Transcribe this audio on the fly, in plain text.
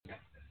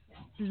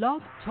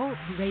Blog Talk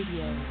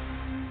Radio.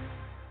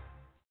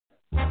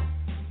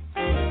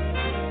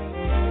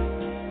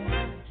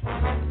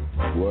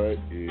 What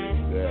is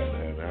that,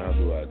 and how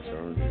do I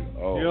turn it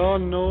off? You're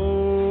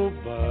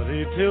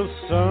nobody till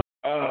sun.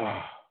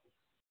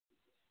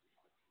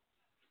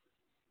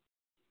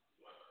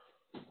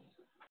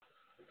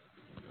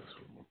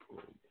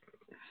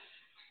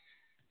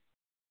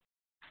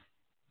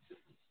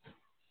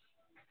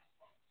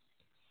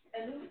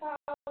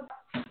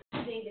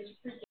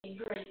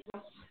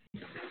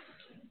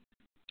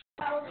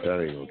 That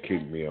ain't gonna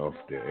kick me off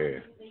the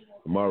air.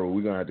 Tomorrow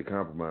we're gonna have to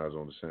compromise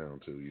on the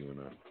sound too, you and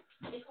I.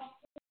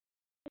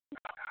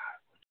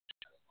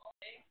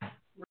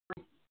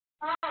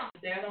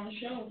 That on the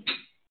show.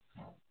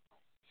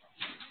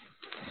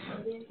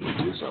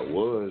 Yes, I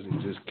was.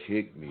 It just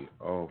kicked me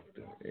off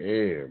the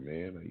air,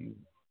 man. Are you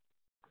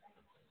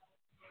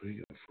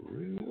freaking for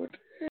real? What the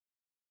heck?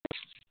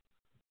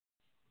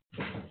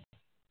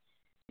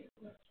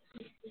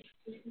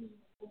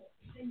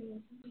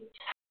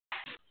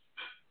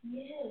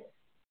 Yes.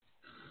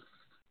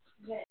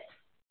 But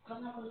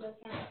I'm not gonna look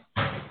at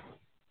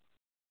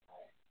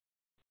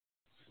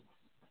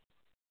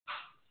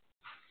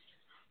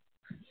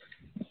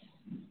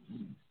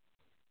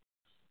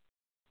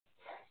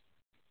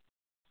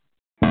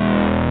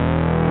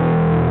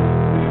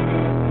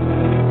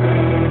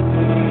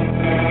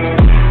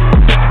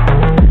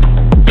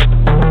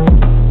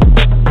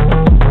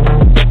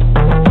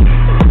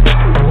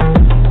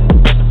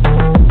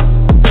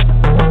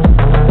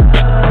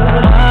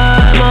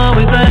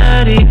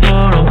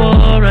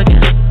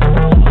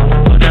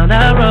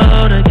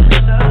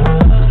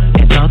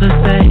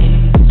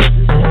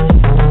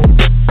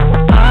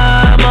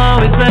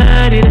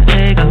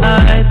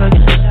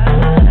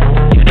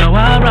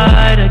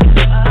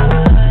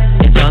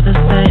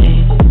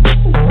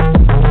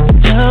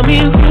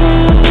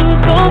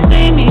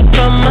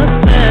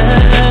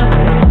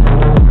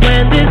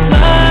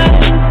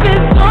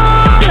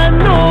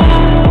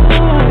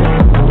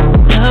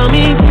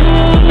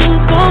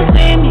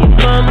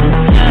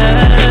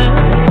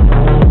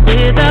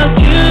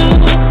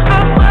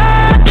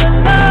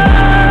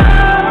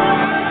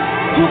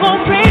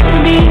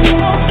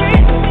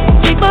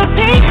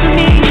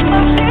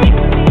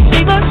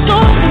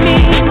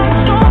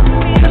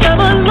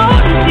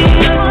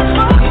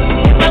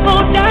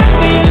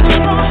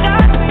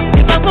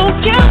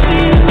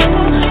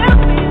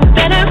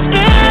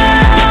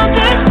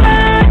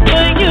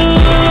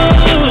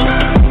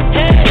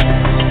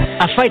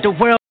fight the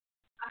world.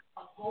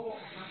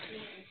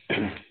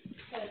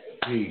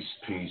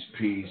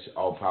 Peace.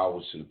 All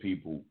powers to the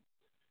people.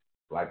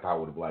 Black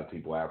power to black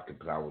people. African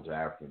power to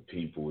African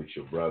people. It's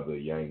your brother,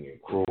 Yang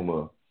and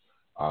Kruma.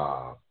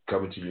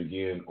 Coming to you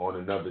again on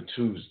another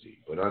Tuesday.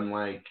 But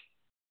unlike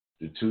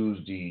the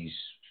Tuesdays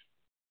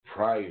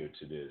prior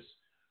to this,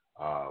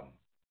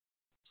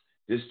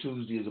 this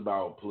Tuesday is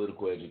about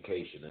political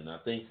education. And I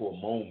think for a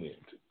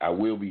moment, I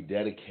will be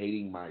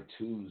dedicating my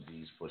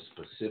Tuesdays for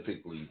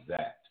specifically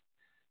that.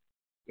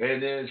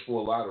 And there's for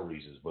a lot of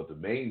reasons, but the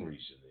main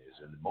reason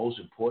is, and the most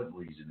important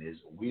reason is,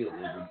 we are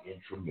living in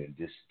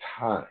tremendous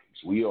times.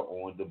 We are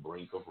on the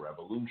brink of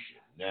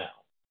revolution. Now,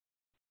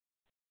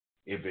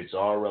 if it's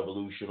our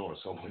revolution or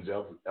someone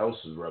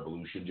else's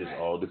revolution, just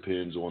all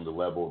depends on the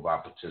level of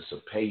our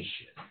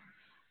participation.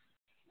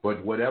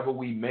 But whatever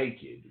we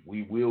make it,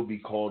 we will be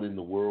caught in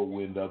the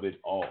whirlwind of it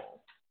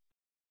all.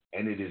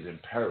 And it is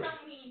imperative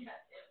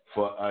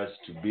for us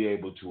to be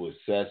able to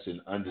assess and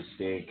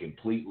understand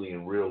completely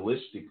and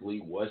realistically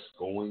what's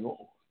going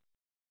on.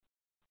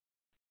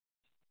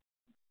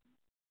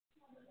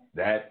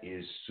 That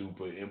is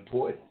super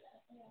important.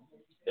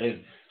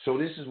 And so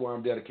this is why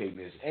I'm dedicating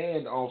this.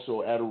 And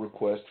also at a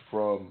request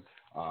from,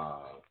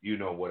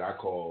 what I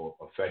call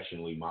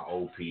affectionately my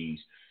OPs,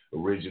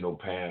 original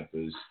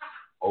Panthers,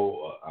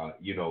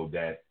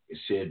 that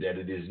said that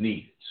it is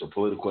needed. So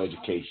political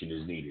education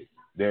is needed.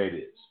 There it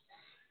is.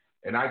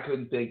 And I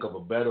couldn't think of a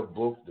better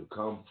book to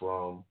come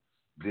from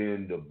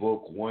than the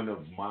book, one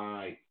of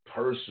my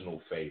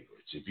personal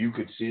favorites. If you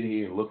could sit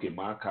here and look at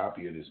my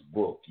copy of this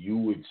book, you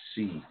would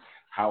see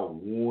how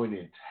worn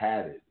and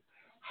tattered,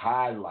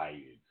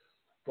 highlighted,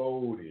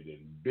 folded,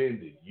 and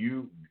bended.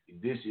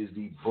 This is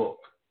the book,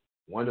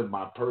 one of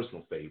my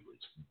personal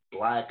favorites,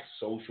 Black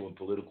Social and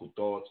Political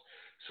Thoughts,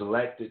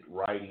 Selected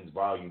Writings,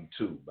 Volume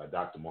 2 by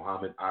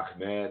Dr.Muhamnad,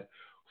 Ahmad,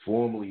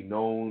 formerly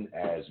known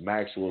as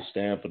Maxwell,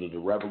 Stanford of the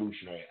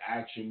Revolutionary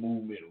Action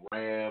Movement,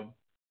 RAM,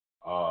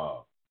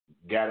 got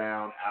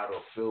down out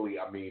of Philly.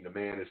 I mean, the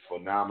man is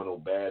phenomenal,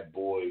 bad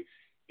boy.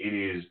 It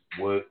is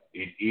what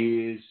it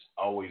is,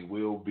 always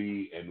will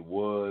be, and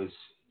was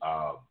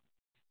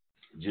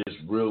just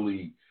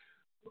really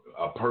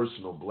a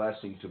personal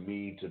blessing to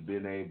me to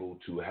been able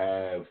to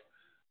have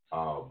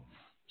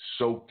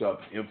soaked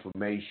up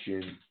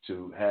information,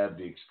 to have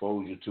the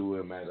exposure to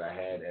him as I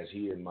had, as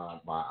he and my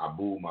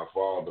Abu, my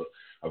father,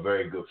 are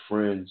very good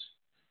friends,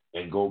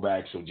 and go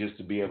back. So just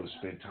to be able to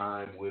spend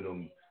time with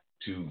him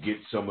to get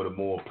some of the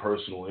more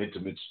personal,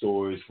 intimate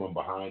stories from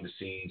behind the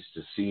scenes,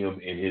 to see him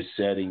in his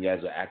setting as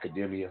an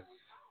academia.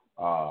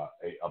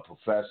 A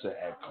professor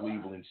at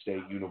Cleveland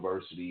State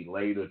University,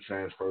 later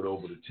transferred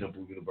over to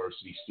Temple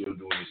University, still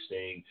doing his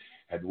thing,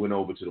 had went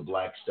over to the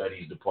Black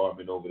Studies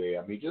department over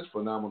there. I mean, just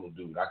phenomenal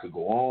dude. I could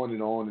go on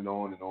and on and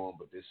on and on,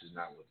 but this is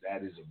not what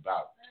that is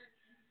about.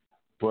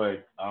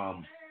 But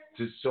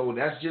so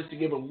that's just to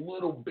give a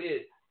little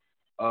bit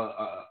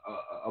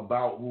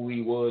about who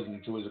he was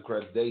and to his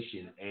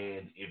accreditation.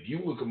 And if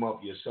you look him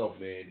up yourself,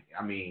 man,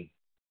 I mean,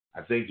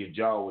 I think your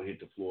jaw would hit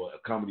the floor.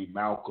 Accompanied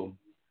Malcolm.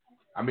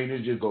 I mean,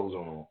 it just goes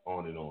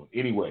on and on.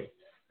 Anyway,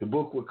 the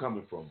book we're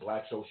coming from,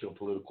 Black Social and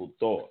Political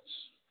Thoughts.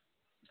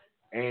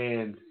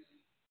 And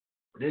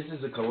this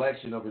is a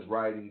collection of his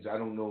writings, I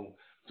don't know,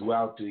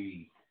 throughout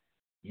the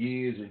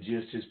years and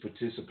just his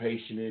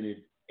participation in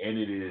it. And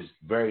it is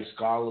very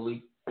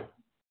scholarly.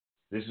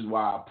 This is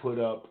why I put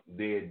up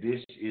there,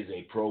 this is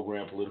a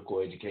program, political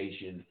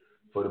education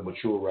for the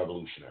mature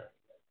revolutionary.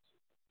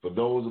 For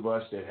those of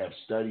us that have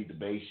studied the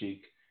basic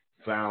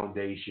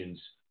foundations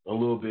a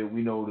little bit,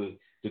 we know the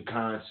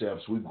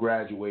concepts. We've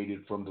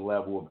graduated from the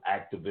level of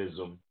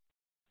activism.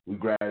 We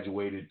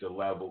graduated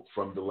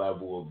from the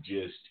level of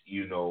just,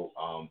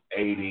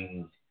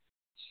 aiding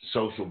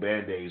social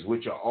band-aids,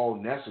 which are all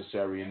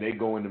necessary, and they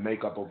go into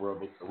makeup of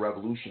a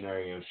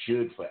revolutionary and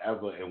should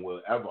forever and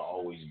will ever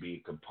always be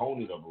a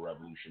component of a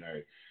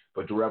revolutionary.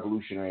 But the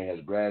revolutionary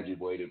has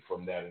graduated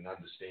from that and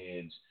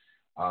understands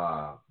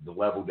the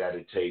level that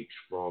it takes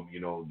from,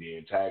 the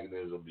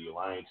antagonism, the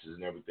alliances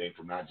and everything,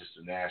 from not just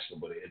the national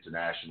but the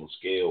international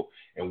scale,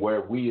 and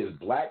where we as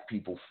black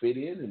people fit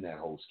in that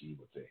whole scheme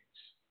of things.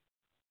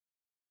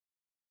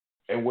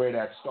 And where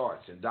that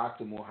starts. And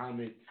Dr.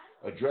 Muhammad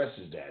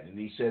addresses that, and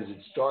he says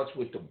it starts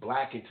with the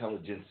black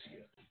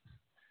intelligentsia.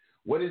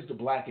 What is the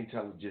black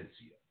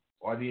intelligentsia,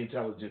 or the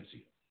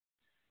intelligentsia?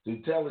 The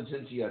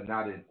intelligentsia are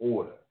not in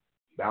order,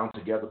 bound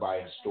together by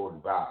a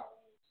historic vow,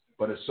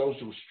 but a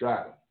social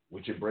stratum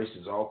which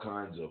embraces all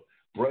kinds of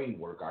brain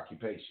work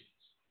occupations.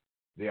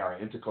 They are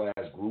an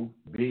interclass group,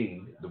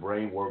 being the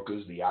brain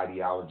workers, the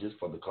ideologists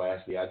for the class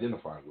they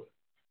identify with.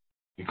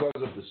 Because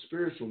of the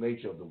spiritual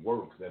nature of the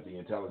work that the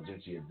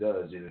intelligentsia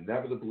does, it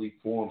inevitably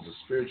forms a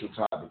spiritual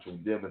tie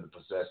between them and the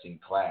possessing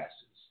classes.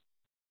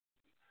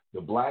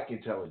 The black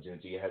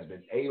intelligentsia has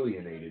been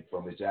alienated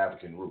from its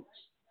African roots.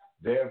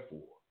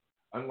 Therefore,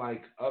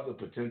 unlike other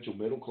potential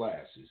middle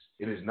classes,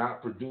 it has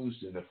not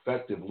produced an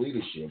effective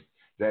leadership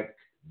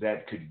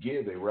that could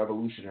give a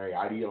revolutionary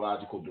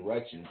ideological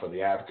direction for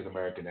the African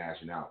American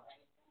nationality.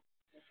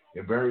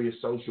 In various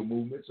social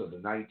movements of the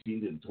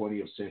 19th and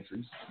 20th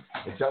centuries,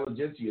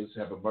 intelligentsias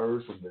have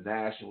emerged from the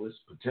nationalist,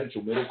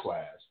 potential middle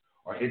class,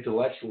 or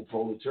intellectual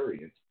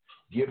proletariat,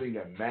 giving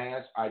a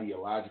mass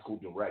ideological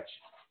direction.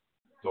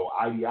 Though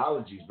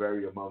ideologies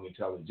vary among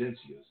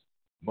intelligentsias,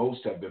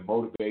 most have been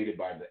motivated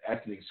by the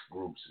ethnic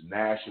groups'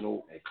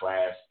 national and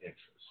class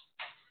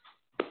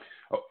interests.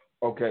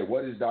 Okay,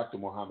 what is Dr.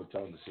 Muhammad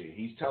telling us here?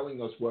 He's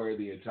telling us where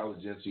the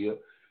intelligentsia,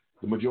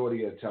 the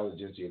majority of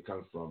intelligentsia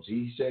comes from. So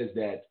he says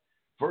that,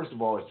 first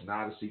of all, it's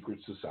not a secret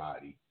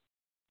society.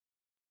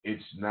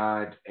 It's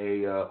not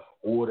a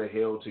order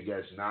held together.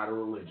 It's not a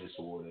religious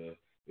order.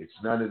 It's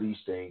none of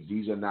these things.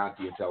 These are not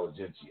the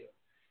intelligentsia.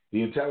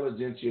 The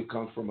intelligentsia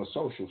comes from a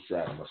social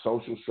stratum, a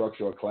social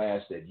structure or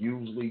class that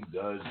usually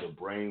does the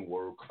brain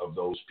work of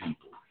those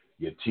people.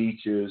 Your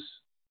teachers,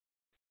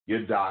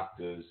 your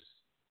doctors,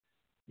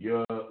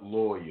 your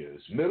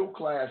lawyers, middle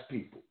class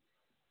people.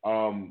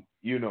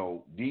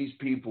 These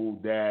people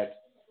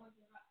that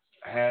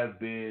have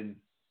been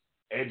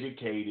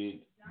educated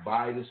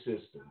by the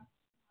system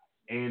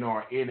and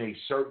are in a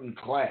certain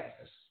class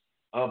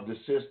of the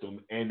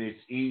system, and it's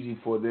easy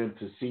for them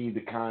to see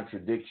the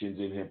contradictions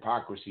and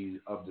hypocrisies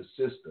of the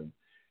system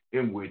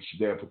in which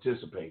they're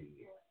participating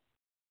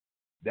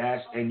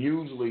in. And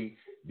usually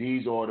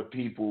these are the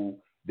people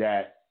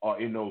that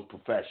are in those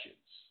professions,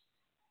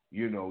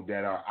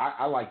 that are,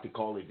 I like to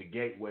call it the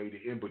gateway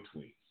to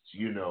in-betweens.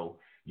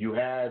 You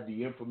have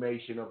the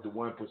information of the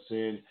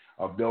 1%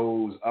 of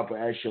those upper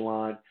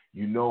echelon,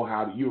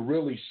 you're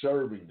really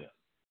serving them.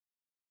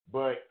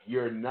 But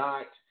you're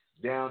not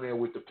down there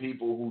with the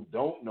people who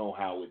don't know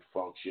how it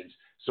functions.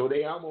 So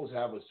they almost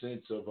have a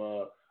sense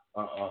of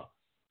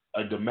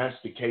a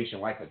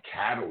domestication, like a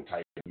cattle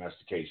type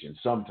domestication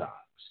sometimes.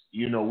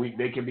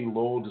 They can be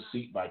lulled to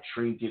sleep by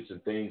trinkets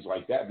and things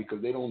like that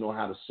because they don't know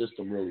how the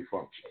system really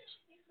functions.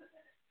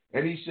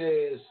 And he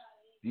says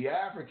the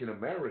African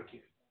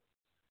American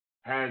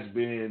has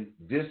been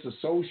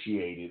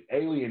disassociated,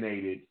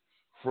 alienated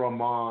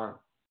from our,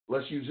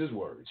 let's use his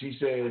words, he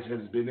says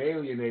has been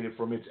alienated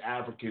from its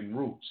African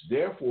roots.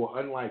 Therefore,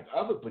 unlike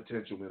other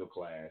potential middle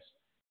class,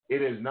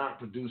 it has not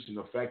produced an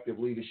effective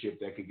leadership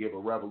that could give a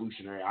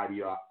revolutionary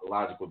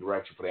ideological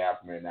direction for the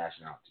African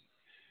nationality.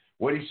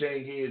 What he's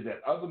saying here is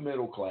that other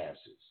middle classes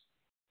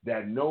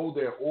that know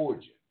their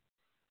origin,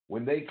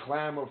 when they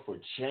clamor for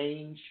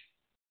change,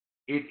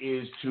 it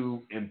is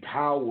to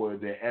empower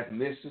their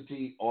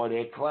ethnicity or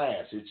their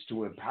class. It's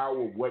to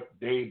empower what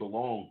they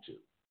belong to.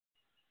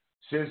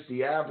 Since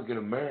the African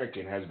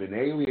American has been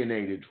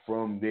alienated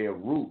from their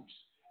roots,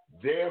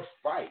 their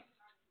fight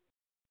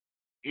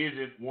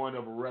isn't one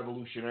of a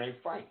revolutionary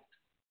fight.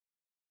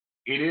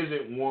 It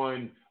isn't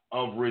one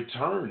of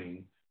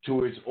returning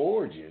to its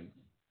origin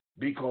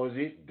because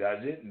it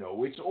doesn't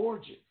know its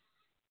origin.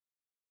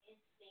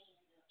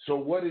 So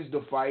what does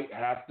the fight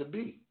have to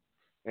be?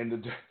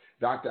 And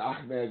Dr.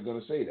 Ahmad is going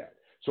to say that.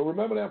 So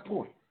remember that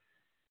point.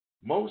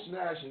 Most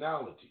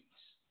nationalities,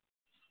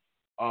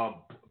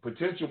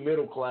 potential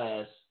middle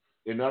class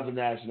and other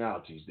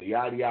nationalities, the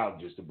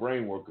ideologists, the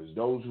brain workers,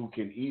 those who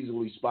can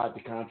easily spot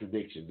the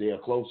contradictions, they are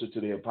closer to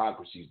the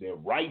hypocrisies. They're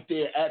right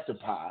there at the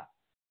pie,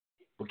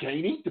 but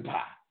can't eat the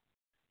pie.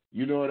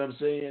 You know what I'm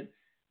saying?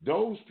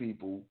 Those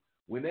people,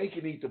 when they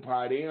can eat the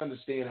pie, they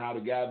understand how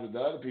to gather the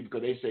other people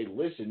because they say,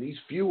 listen, these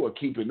few are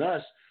keeping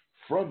us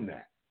from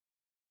that.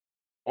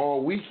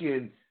 Or we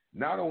can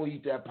not only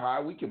eat that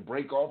pie, we can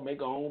break off,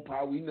 make our own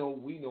pie. We know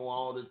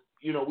all the,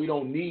 we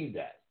don't need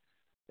that.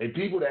 And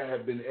people that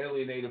have been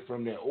alienated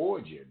from their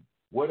origin,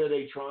 what are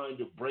they trying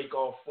to break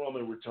off from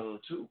and return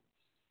to?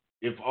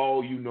 If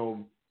all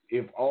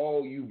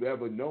you've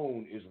ever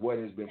known is what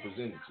has been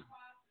presented to you.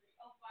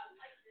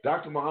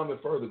 Dr. Muhammad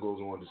further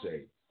goes on to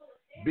say,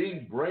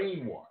 being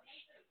brainwashed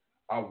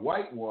are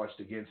whitewashed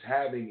against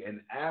having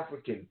an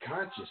African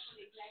consciousness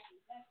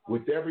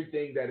with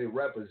everything that it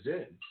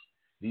represents.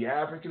 The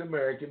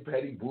African-American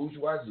petty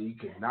bourgeoisie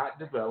cannot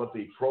develop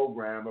a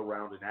program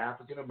around an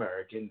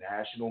African-American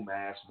national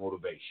mass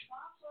motivation.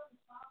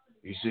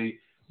 You see,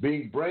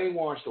 being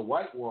brainwashed or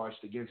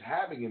whitewashed against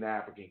having an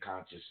African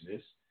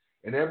consciousness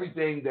and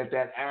everything that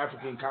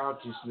African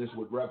consciousness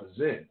would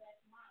represent.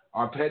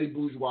 Our petty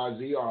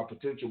bourgeoisie, our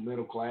potential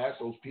middle class,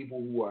 those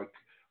people who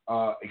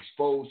are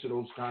exposed to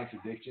those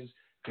contradictions,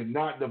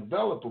 cannot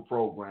develop a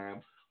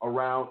program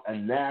around a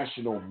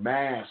national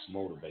mass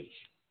motivation.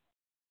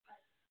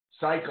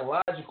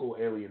 Psychological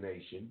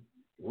alienation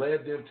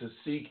led them to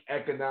seek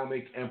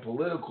economic and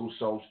political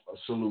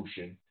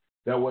solution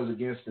that was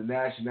against the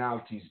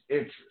nationality's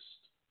interest,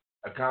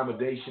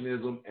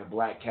 accommodationism and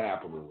black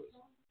capitalism.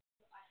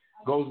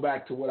 Goes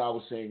back to what I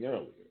was saying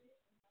earlier.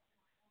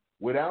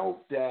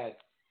 Without that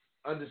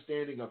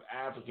understanding of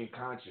African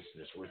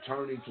consciousness,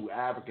 returning to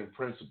African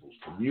principles,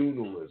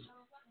 communalism,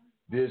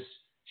 this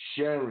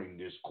sharing,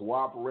 this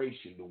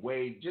cooperation, the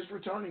way, just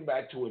returning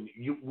back to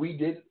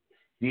it,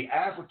 the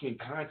African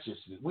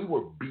consciousness, we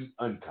were beat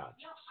unconscious.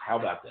 How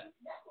about that?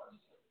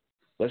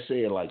 Let's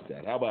say it like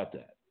that. How about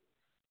that?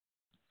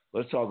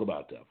 Let's talk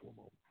about that for a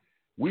moment.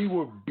 We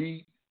were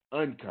beat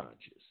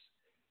unconscious.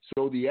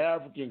 So the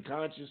African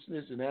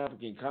consciousness and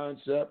African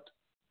concept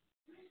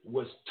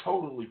was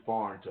totally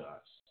foreign to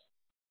us.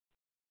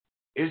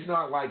 It's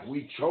not like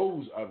we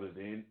chose other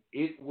than,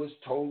 it was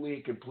totally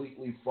and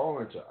completely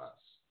foreign to us.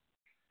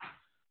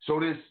 So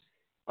this,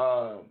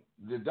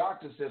 the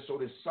doctor says, so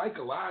this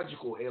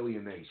psychological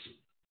alienation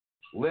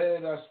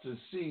led us to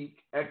seek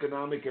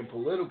economic and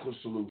political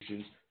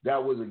solutions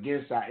that was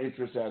against our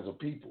interests as a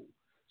people.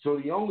 So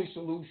the only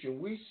solution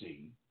we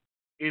see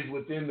is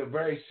within the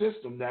very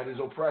system that is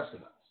oppressing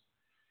us.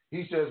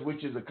 He says,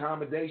 which is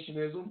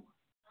accommodationism,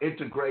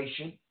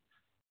 integration,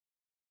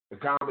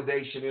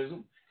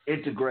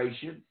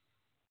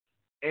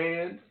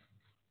 and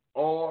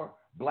or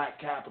black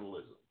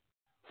capitalism,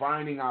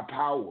 finding our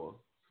power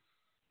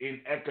in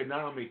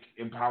economic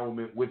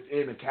empowerment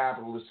within a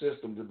capitalist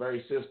system, the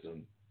very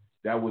system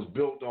that was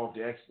built off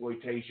the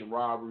exploitation,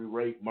 robbery,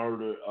 rape,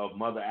 murder of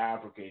Mother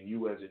Africa and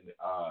you as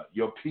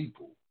your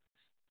people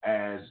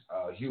as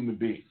human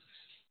beings.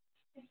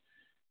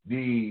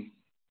 The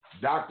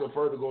doctor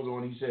further goes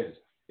on, he says,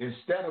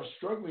 instead of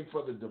struggling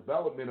for the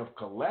development of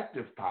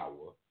collective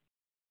power,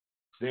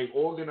 they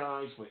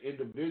organize for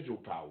individual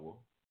power,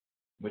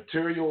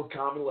 material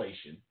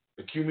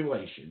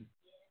accumulation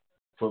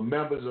for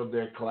members of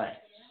their class.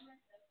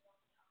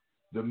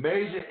 The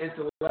major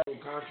intellectual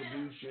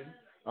contribution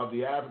of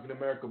the African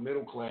American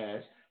middle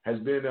class has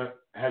been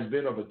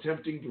of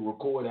attempting to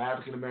record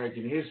African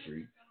American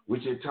history,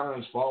 which at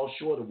times falls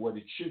short of what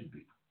it should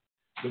be.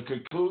 The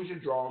conclusion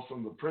draws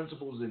from the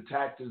principles and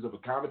tactics of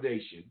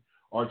accommodation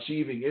or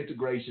achieving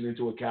integration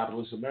into a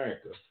capitalist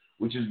America,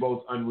 which is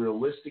both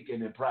unrealistic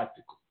and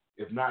impractical,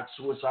 if not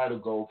suicidal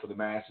goal for the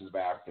masses of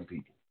African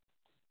people.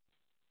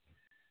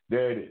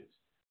 There it is.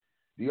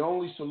 The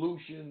only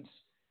solutions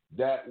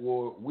that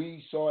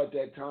we saw at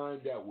that time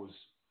that was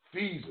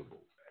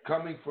feasible,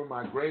 coming from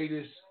our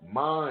greatest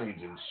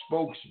minds and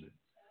spokesmen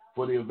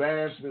for the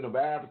advancement of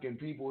African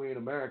people in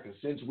America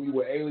since we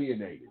were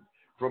alienated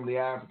from the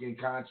African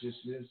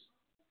consciousness,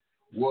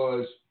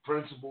 was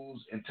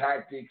principles and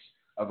tactics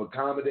of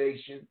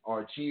accommodation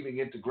or achieving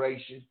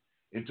integration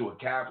into a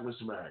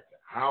capitalist America.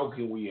 How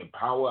can we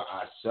empower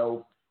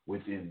ourselves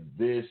within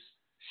this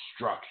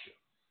structure?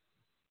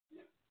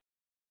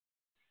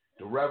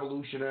 The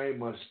revolutionary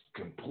must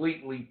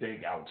completely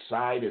think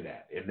outside of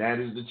that. And that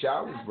is the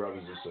challenge,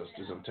 brothers and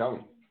sisters, I'm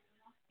telling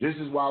you. This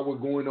is why we're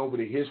going over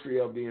the history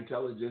of the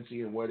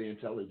intelligentsia and where the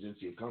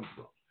intelligentsia comes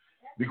from.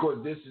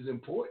 Because this is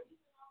important.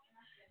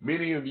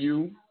 Many of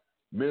you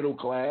middle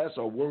class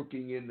or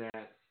working in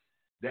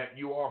that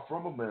you are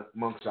from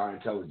amongst our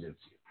intelligentsia.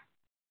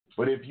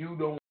 But if you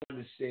don't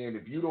understand,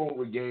 if you don't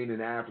regain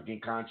an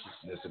African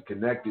consciousness, a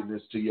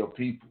connectedness to your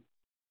people,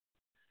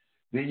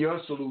 then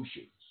your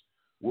solutions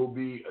will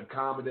be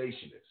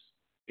accommodationist,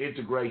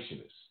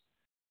 integrationist,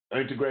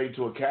 integrated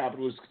to a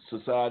capitalist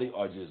society,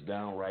 or just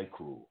downright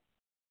cruel.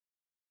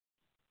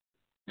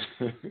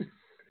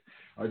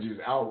 Or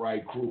just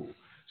outright cruel.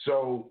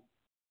 So,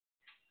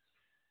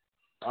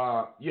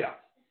 yeah.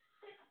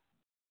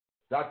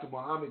 Dr.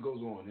 Muhammad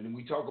goes on, and then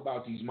we talk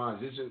about these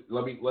minds.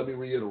 Let me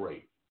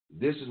reiterate.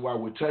 This is why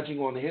we're touching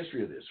on the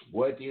history of this,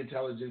 what the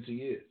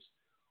intelligentsia is,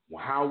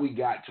 how we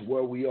got to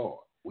where we are.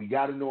 We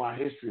got to know our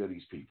history of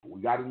these people.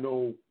 We got to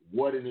know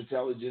what an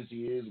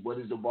intelligentsia is, what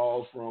it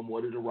evolved from,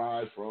 what it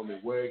arrived from,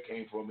 and where it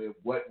came from, and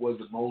what was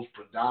the most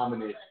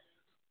predominant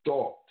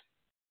thought,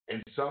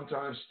 and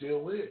sometimes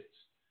still is,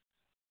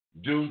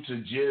 due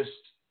to just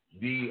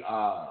the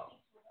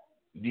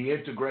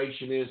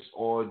integrationist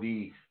or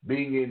the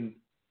being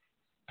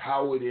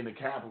empowered in a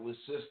capitalist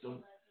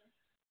system.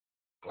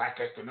 Black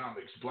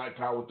economics, black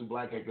power through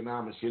black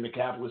economics in the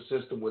capitalist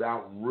system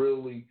without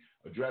really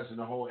addressing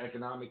the whole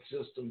economic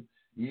system.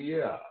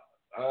 Yeah,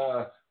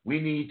 we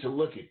need to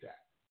look at that.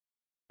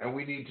 And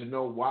we need to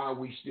know why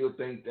we still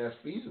think that's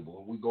feasible.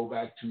 And we go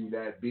back to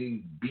that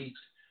being beat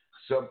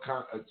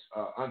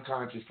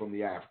unconscious from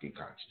the African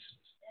consciousness.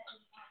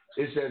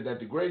 It says that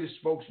the greatest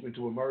spokesman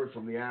to emerge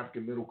from the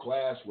African middle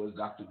class was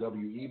Dr.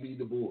 W.E.B.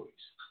 Du Bois,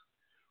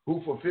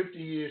 who for 50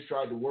 years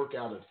tried to work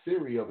out a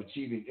theory of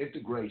achieving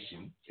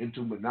integration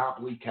into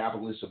monopoly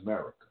capitalist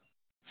America,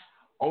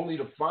 only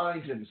to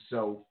find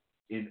himself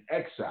in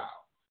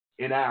exile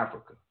in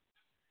Africa,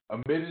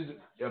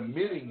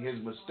 admitting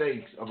his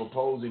mistakes of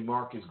opposing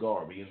Marcus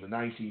Garvey in the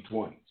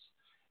 1920s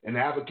and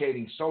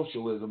advocating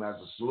socialism as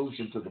a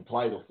solution to the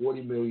plight of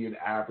 40 million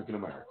African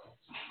Americans.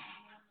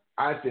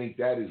 I think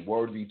that is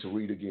worthy to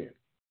read again.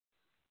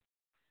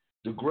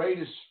 The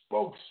greatest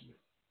spokesman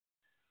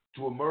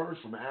to emerge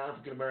from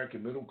African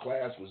American middle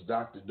class was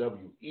Dr.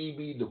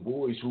 W.E.B. Du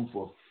Bois, who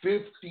for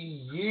 50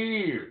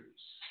 years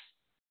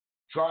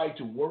tried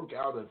to work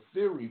out a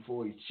theory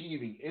for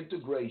achieving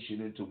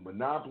integration into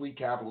monopoly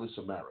capitalist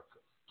America.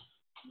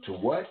 To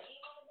what?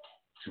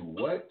 To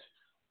what?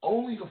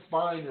 Only to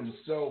find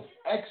himself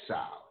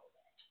exiled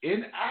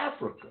in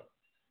Africa,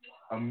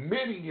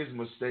 admitting his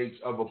mistakes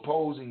of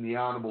opposing the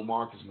Honorable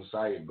Marcus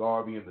Messiah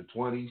Garvey in the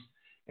 20s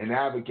and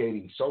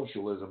advocating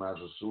socialism as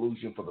a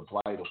solution for the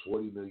plight of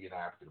 40 million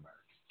African Americans.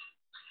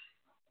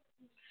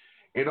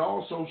 In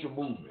all social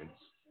movements,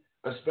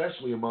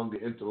 especially among the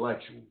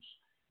intellectuals,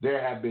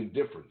 there have been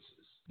differences.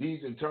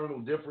 These internal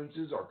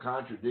differences or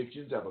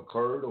contradictions have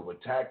occurred over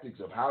tactics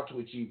of how to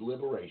achieve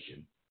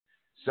liberation,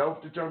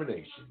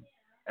 self-determination,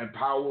 and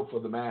power for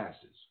the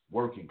masses,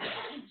 working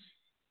classes.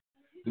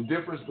 The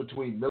difference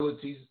between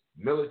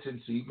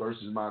militancy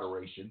versus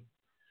moderation,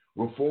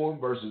 reform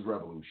versus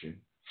revolution,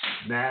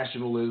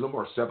 nationalism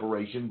or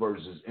separation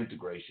versus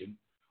integration,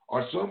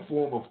 or some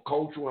form of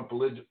cultural and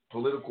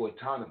political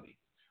autonomy,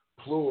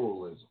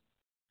 pluralism,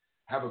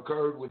 have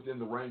occurred within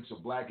the ranks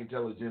of black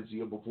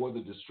intelligentsia before the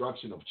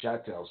destruction of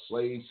chattel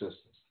slave systems.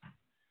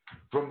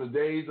 From the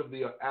days of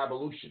the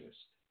abolitionist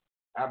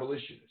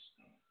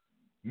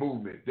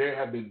movement, there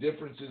have been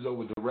differences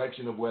over the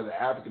direction of whether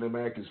African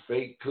Americans'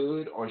 fate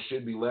could or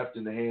should be left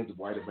in the hands of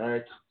white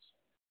Americans.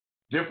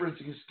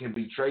 Differences can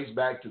be traced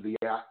back to the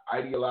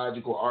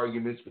ideological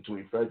arguments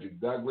between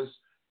Frederick Douglass,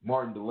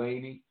 Martin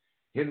Delany,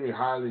 Henry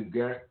Highland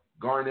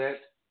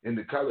Garnet, and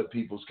the Colored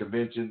People's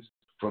Conventions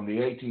from the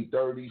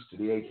 1830s to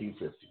the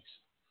 1850s.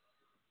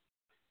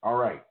 All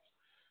right.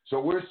 So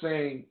we're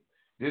saying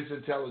this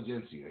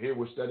intelligentsia, here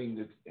we're studying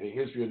the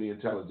history of the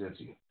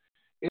intelligentsia.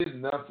 It is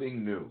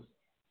nothing new.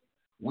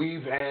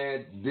 We've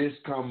had this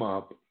come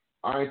up,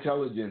 our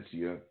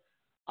intelligentsia,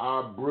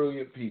 our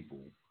brilliant people,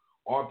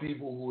 our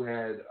people who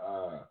had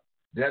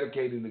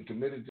dedicated and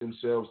committed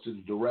themselves to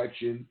the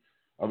direction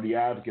of the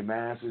African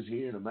masses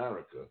here in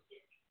America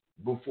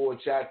before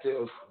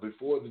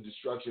the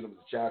destruction of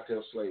the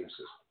chattel slave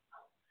system.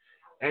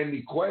 And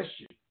the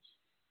questions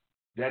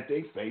that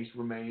they faced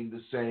remain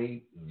the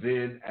same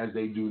then as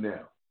they do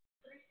now.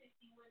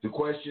 The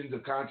questions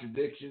of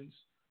contradictions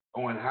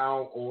on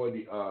how or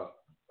the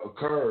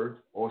occurred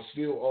or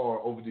still are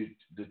over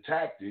the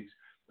tactics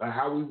on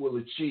how we will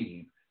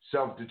achieve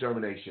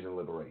self-determination and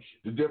liberation.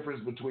 The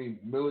difference between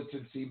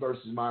militancy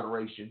versus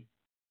moderation,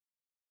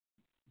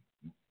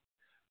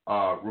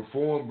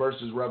 reform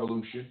versus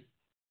revolution,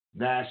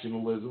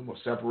 nationalism or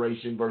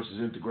separation versus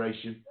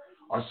integration,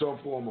 or some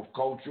form of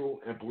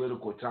cultural and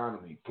political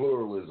autonomy,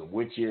 pluralism,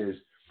 which is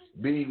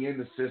being in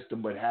the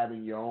system but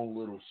having your own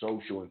little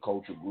social and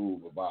cultural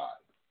groove or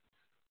vibe,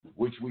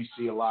 which we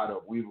see a lot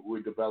of. We're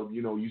developing,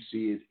 you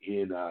see it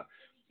in,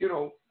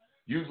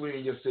 usually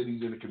in your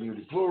cities, in the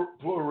community.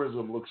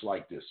 Pluralism looks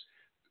like this.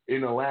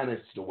 In Atlanta,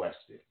 it's the West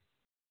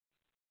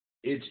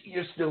End.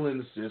 You're still in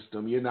the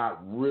system. You're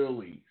not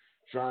really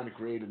trying to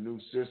create a new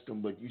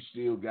system, but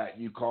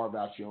you carve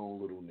out your own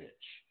little niche.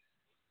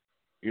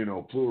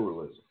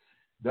 Pluralism.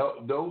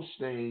 Those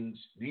things,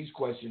 these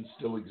questions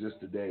still exist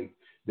today.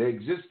 They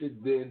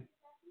existed then,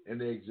 and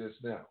they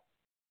exist now.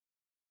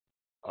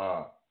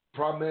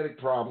 Problematic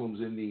problems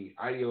in the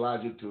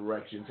ideological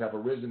directions have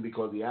arisen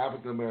because the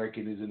African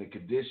American is in a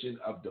condition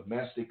of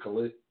domestic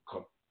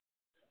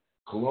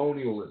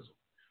colonialism,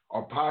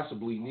 or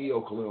possibly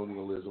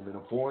neo-colonialism in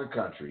a foreign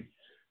country,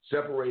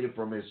 separated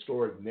from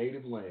historic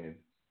native land,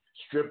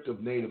 stripped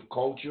of native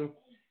culture,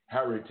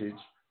 heritage,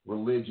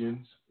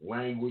 religions,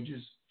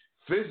 languages,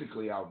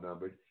 physically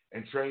outnumbered,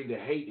 and trained to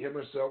hate him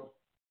herself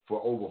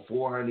for over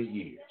 400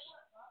 years.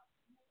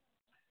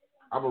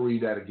 I'm going to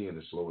read that again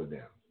to slow it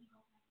down.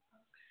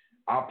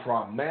 Our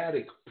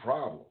problematic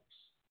problems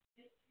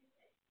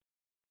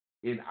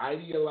in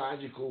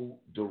ideological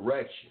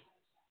direction,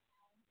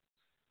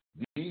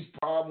 these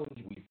problems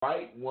we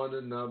fight one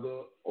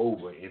another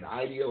over in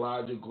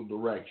ideological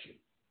direction,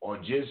 or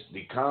just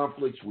the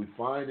conflicts we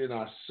find in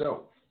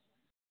ourselves,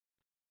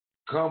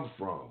 come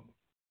from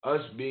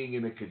us being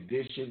in a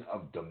condition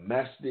of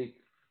domestic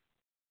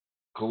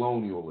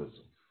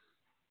colonialism.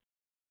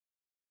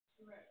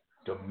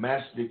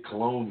 Domestic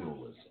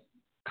colonialism.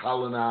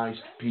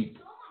 Colonized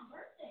people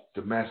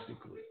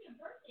domestically.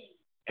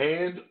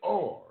 And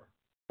or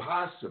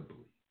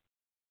possibly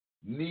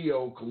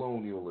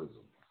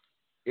neo-colonialism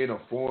in a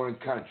foreign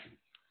country.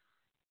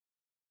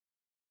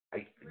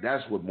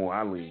 That's what more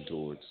I lean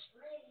towards.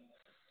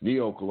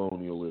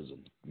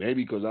 Neo-colonialism.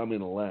 Maybe because I'm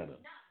in Atlanta.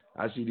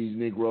 I see these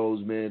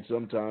Negroes, man,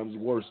 sometimes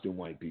worse than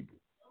white people.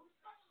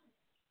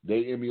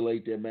 They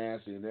emulate their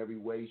master in every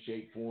way,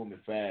 shape, form,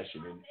 and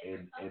fashion,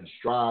 and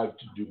strive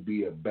to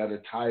be a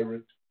better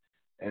tyrant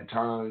at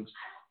times,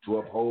 to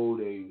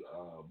uphold a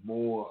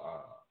more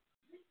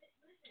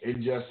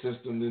unjust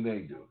system than they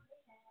do.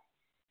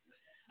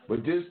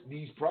 But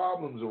these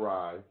problems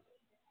arise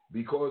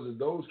because of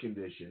those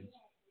conditions,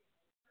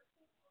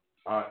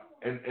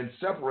 and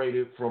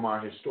separated from our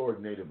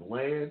historic native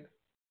land,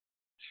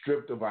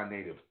 stripped of our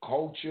native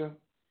culture,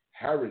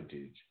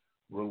 heritage,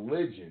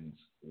 religions,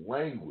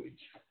 language,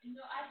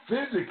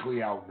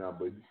 physically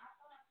outnumbered,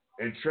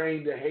 and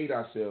trained to hate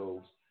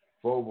ourselves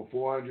for over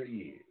 400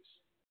 years.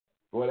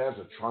 Boy, that's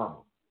a trauma.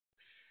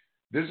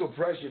 This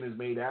oppression has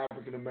made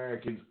African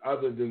Americans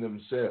other than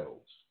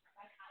themselves.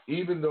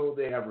 Even though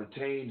they have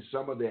retained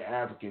some of their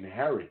African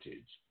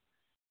heritage,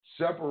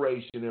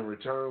 separation in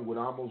return would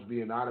almost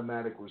be an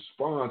automatic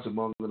response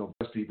among the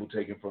oppressed people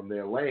taken from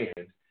their land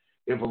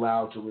if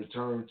allowed to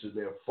return to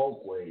their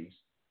folk ways.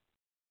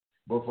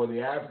 But for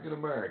the African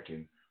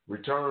American,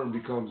 return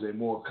becomes a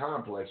more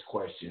complex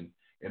question,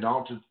 and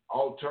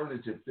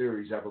alternative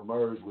theories have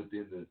emerged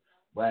within the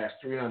last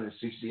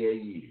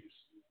 368 years.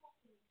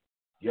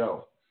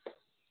 Yo,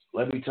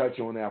 let me touch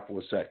on that for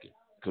a second,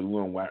 because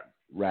we're going to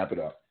wrap it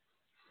up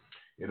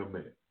in a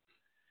minute.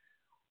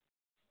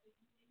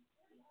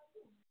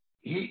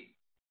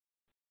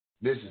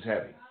 This is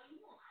heavy.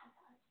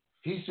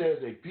 He says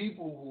that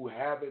people who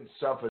haven't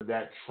suffered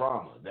that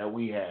trauma that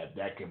we have,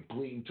 that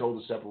complete and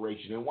total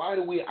separation, and why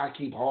do I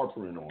keep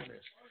harping on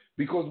this?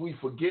 Because we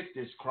forget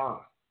this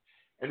crime.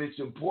 And it's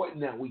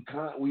important that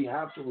we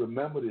have to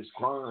remember this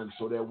crime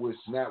so that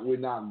we're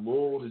not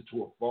lulled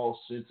into a false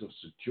sense of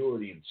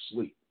security and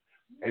sleep,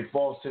 a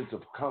false sense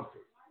of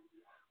comfort.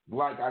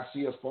 Like I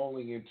see us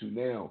falling into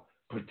now,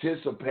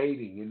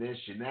 participating in their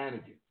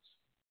shenanigans.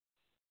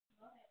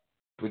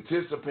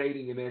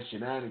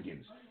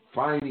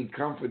 Finding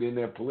comfort in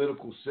their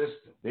political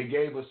system. They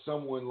gave us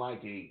someone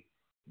like a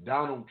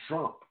Donald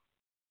Trump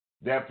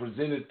that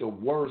presented the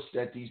worst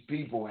that these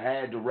people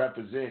had to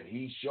represent.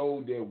 He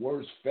showed their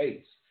worst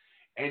face.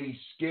 And he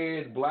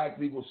scared black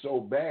people so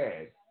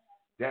bad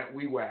that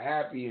we were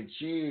happy and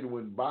cheered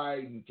when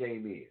Biden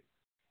came in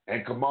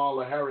and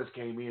Kamala Harris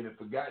came in and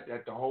forgot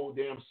that the whole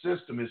damn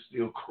system is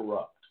still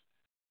corrupt.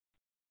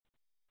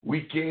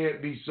 We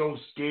can't be so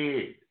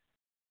scared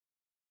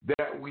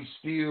that we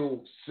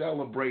still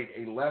celebrate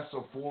a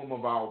lesser form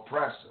of our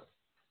oppressor.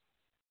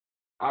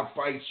 Our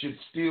fight should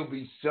still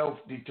be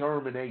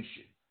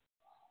self-determination,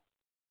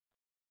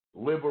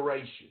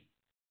 liberation,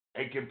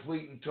 and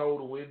complete and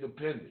total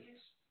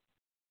independence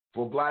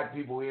for black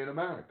people in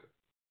America.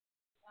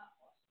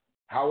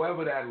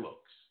 However that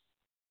looks.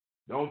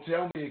 Don't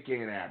tell me it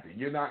can't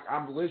happen.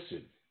 I'm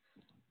listening.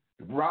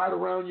 Ride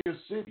around your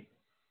city.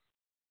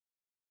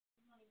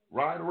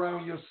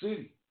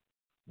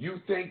 You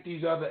think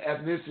these other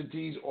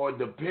ethnicities are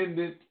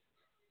dependent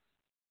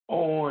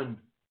on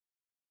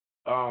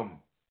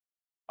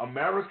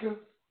America?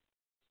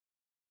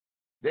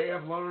 They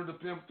have learned to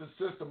pimp the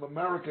system.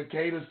 America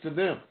caters to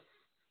them.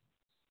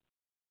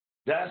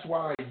 That's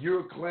why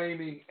you're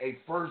claiming a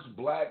first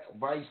black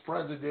vice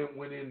president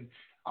when in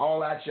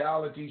all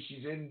actuality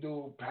she's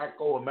Hindu,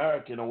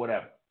 Paco-American or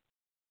whatever.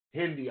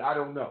 Hindi, I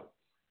don't know.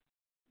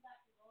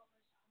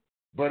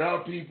 But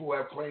our people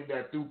have claimed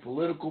that through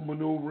political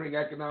maneuvering,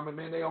 economic,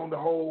 man, they own the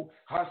whole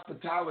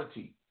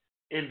hospitality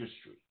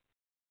industry.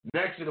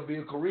 Next, it'll be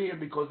a Korean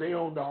because they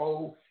own the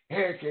whole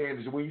hair care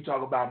industry when you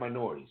talk about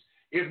minorities,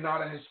 if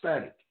not a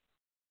Hispanic.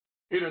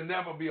 It'll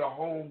never be a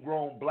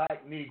homegrown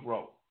black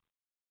Negro.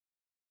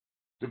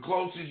 The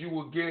closest you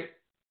will get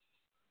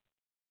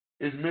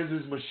is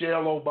Mrs.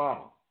 Michelle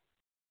Obama.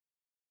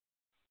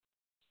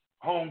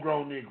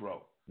 Homegrown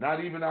Negro.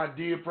 Not even our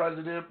dear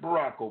President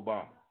Barack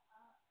Obama.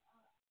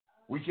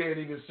 We can't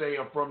even say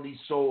I'm from these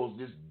soils,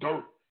 this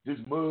dirt, this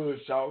mud,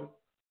 shout.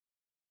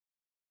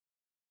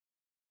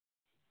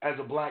 As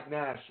a black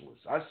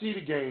nationalist, I see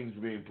the games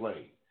being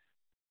played.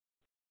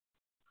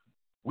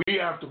 We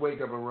have to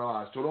wake up and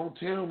realize. So don't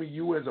tell me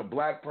you as a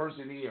black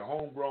person here,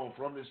 homegrown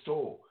from this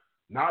soil,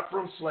 not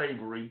from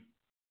slavery,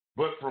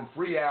 but from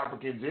free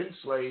Africans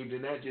enslaved,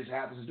 and that just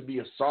happens to be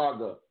a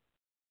saga,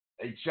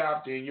 a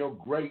chapter in your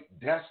great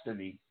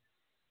destiny,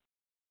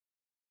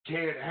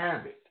 can't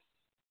have it.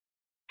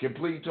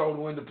 Complete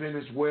total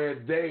independence where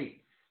they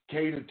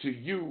cater to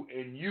you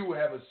and you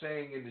have a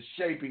saying in the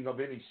shaping of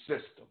any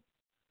system.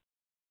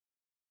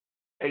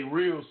 A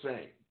real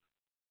saying.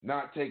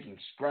 Not taking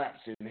scraps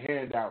and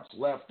handouts,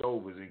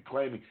 leftovers, and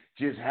claiming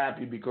just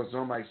happy because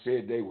somebody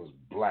said they was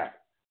black.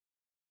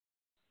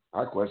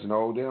 I question the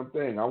whole damn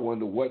thing. I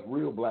wonder what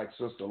real black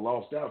sister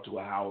lost out to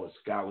a Howard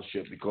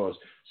scholarship because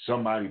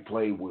somebody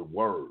played with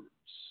words.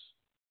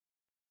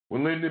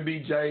 When Lyndon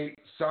B. J.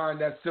 signed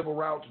that civil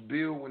rights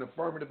bill with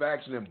affirmative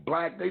action in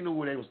black, they knew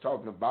what they was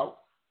talking about.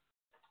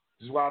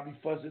 This is why I be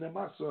fussing at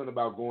my son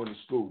about going to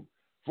school.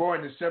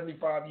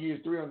 475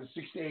 years,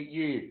 368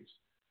 years,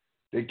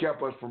 they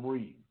kept us from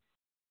reading.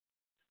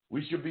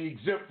 We should be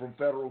exempt from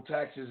federal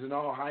taxes and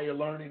all higher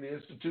learning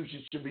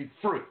institutions should be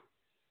free.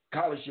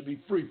 College should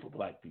be free for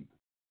black people.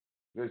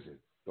 Listen,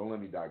 don't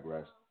let me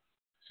digress.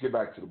 Let's get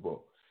back to the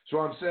book. So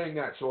I'm saying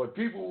that. So if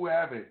people who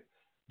haven't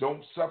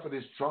don't suffer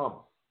this trauma,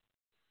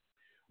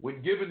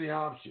 when given the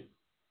option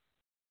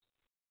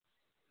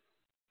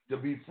to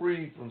be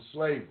free from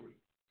slavery,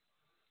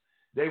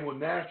 they will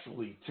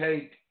naturally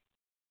take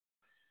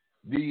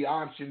the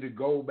option to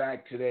go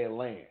back to their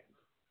land.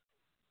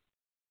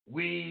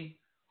 We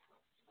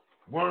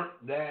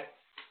weren't that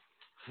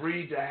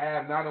free to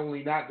have not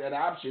only not that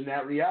option,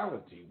 that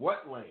reality.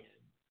 What land?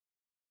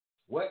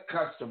 What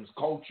customs,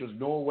 cultures,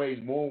 Norways,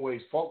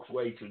 Moreways,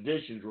 folkways,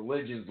 traditions,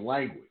 religions,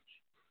 language?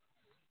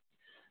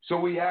 So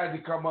we had to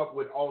come up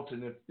with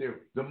alternate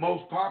theories. The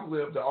most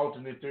popular of the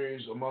alternate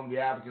theories among the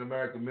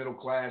African-American middle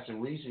class in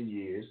recent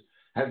years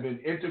has been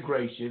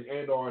integration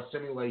and or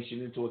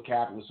assimilation into a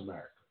capitalist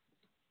America.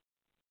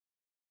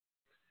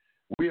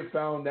 We have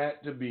found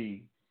that to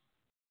be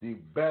the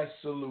best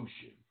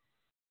solution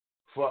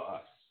for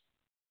us.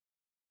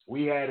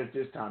 We had at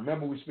this time,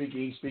 remember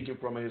he's speaking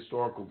from a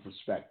historical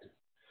perspective.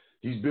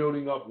 He's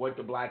building up what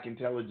the black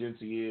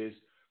intelligentsia is,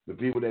 the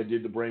people that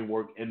did the brain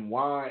work, and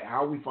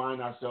how we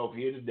find ourselves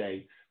here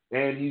today.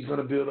 And he's going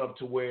to build up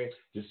to where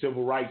the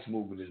civil rights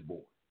movement is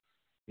born.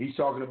 He's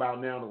talking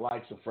about now the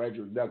likes of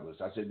Frederick Douglass.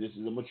 I said, this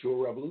is a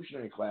mature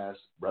revolutionary class,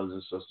 brothers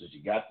and sisters.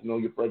 You got to know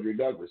your Frederick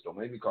Douglass. Don't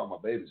make me call my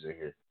babies in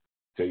here.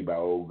 Tell you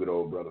about good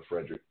old brother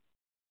Frederick.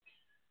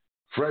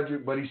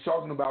 But he's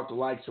talking about the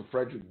likes of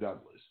Frederick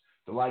Douglass,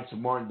 the likes of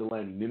Martin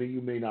Delany. Many of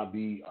you may not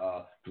be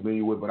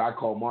familiar with, but I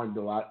call Martin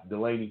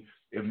Delany.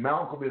 If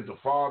Malcolm is the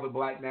father of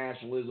black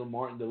nationalism,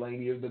 Martin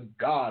Delany is the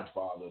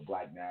godfather of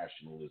black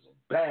nationalism.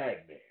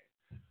 Bad man.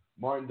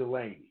 Martin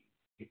Delany.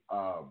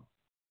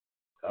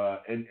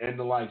 And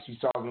the likes. He's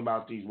talking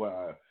about these,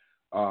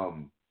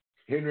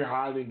 Henry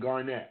Highland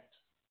Garnett.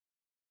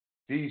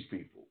 These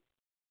people.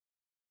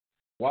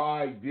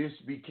 Why this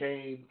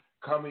became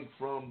coming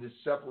from the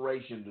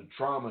separation, the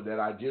trauma that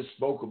I just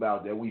spoke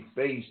about that we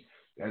faced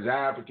as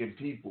African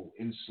people,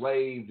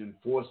 enslaved and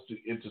forced to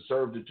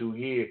serve to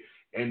here,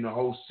 and the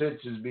whole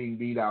senses being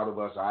beat out of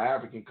us, our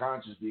African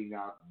conscience being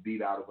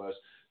beat out of us,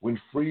 when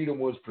freedom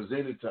was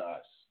presented to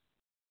us,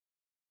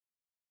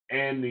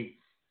 and the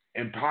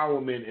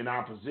empowerment and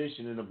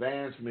opposition and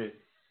advancement,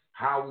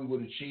 how we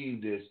would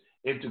achieve this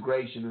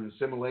integration and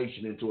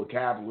assimilation into a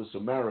capitalist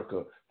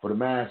America for the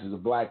masses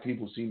of black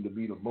people seemed to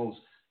be the most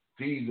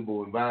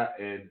feasible and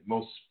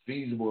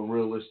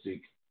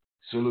realistic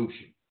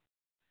solution.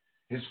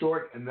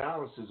 Historic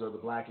analysis of the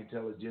black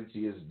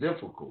intelligentsia is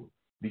difficult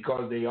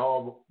because they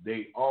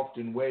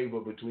often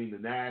waver between the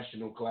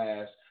national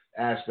class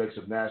aspects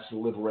of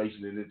national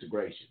liberation and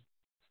integration.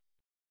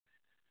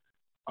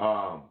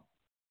 Pardon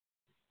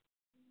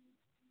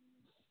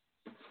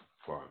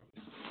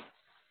me.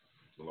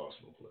 I lost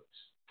my place.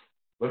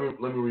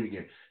 Let me read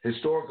again.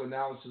 Historical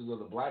analysis of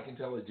the black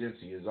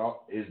intelligentsia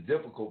is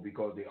difficult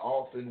because they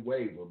often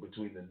waver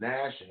between the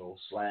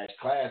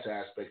national/class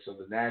aspects of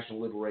the national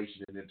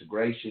liberation and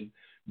integration,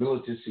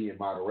 militancy and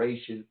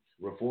moderation,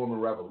 reform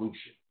and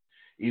revolution,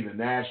 either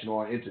national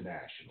or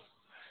international.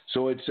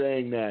 So it's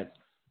saying that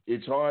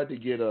it's hard to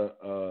get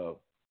a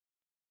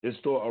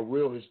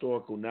real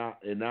historical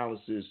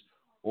analysis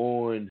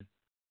on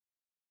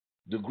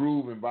the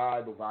groove and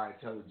vibe of our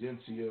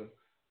intelligentsia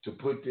to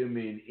put them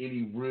in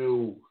any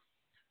real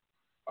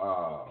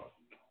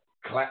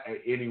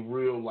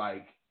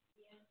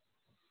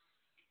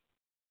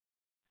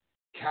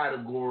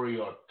category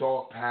or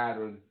thought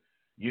pattern,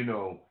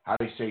 how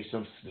they say,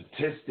 some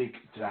statistic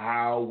to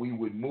how we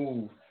would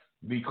move,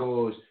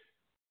 because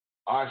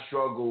our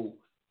struggle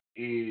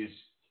is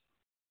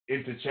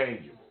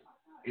interchangeable.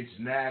 It's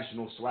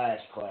national slash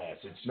class.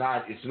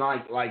 It's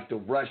not like the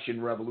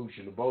Russian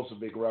Revolution, the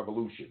Bolshevik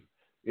Revolution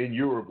in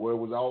Europe where it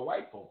was all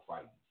white folk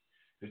fighting.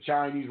 The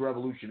Chinese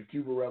Revolution, the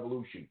Cuban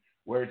Revolution,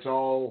 where it's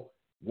all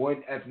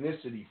one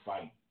ethnicity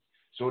fighting.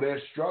 So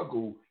their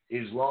struggle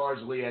is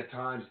largely at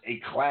times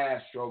a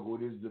class struggle.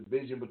 It is the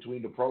division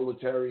between the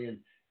proletarian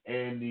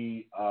and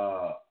the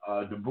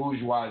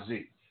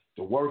bourgeoisie,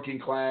 the working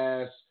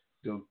class,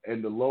 the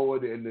lower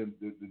than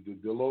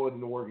the lower than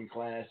the working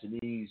class. And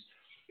these,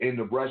 in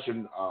the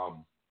Russian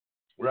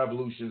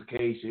Revolution's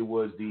case, it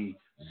was the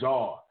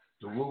czar,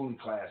 the ruling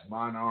class,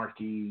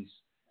 monarchies,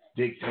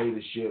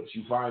 dictatorships.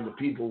 You find the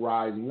people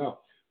rising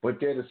up, but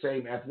they're the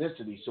same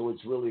ethnicity, so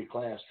it's really a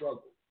class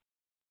struggle.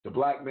 The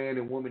black man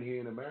and woman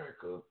here in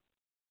America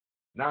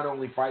not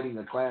only fighting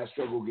a class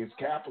struggle against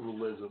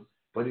capitalism,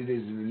 but it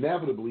is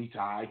inevitably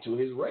tied to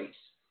his race,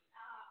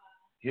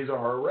 his or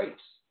her race.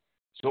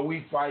 So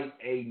we fight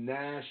a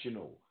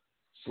national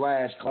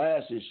slash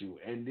class issue.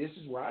 And this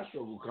is where our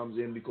struggle comes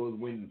in, because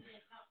when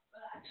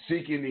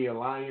seeking the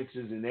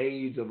alliances and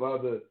aids of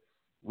other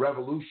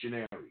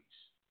revolutionaries,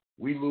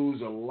 we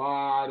lose a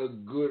lot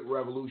of good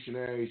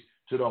revolutionaries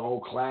to the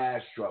whole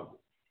class struggle.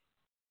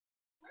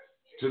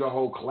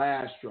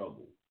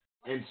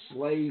 And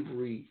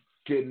slavery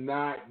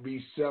cannot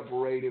be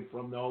separated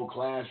from the whole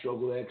class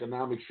struggle, the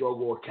economic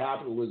struggle, or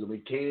capitalism.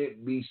 It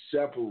can't be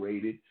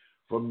separated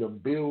from the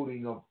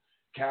building of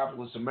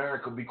capitalist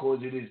America, because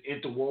it is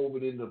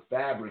interwoven in the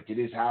fabric. It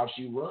is how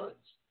she runs.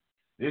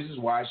 This is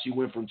why she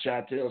went from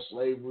chattel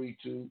slavery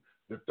to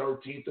the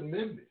 13th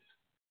Amendment.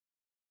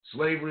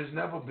 Slavery has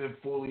never been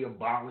fully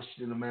abolished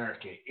in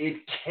America. It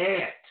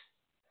can't.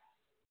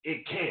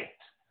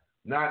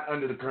 Not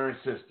under the current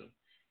system.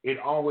 It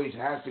always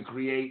has to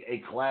create a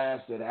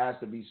class that has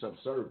to be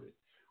subservient.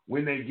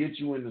 When they get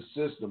you in the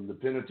system, the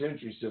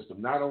penitentiary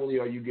system, not only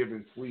are you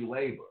given free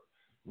labor,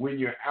 when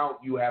you're out,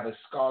 you have a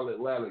scarlet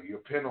letter. You're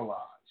penalized.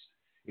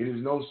 It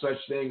is no such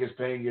thing as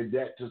paying your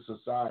debt to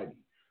society.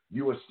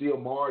 You are still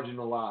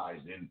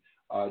marginalized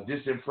and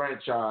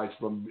disenfranchised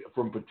from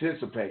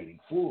participating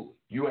fully.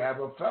 You have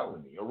a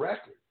felony, a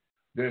record.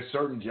 There's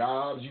certain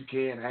jobs you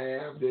can't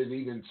have. There's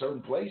even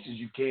certain places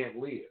you can't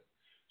live.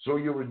 So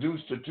you're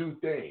reduced to two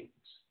things: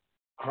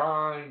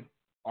 crime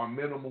or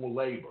minimal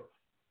labor.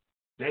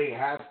 They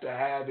have to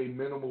have a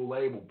minimal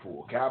labor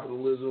pool.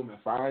 Capitalism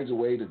finds a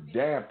way to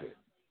dampen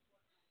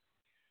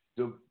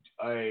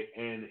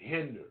and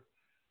hinder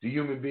the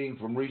human being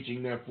from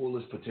reaching their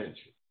fullest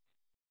potential.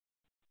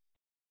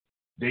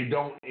 They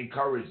don't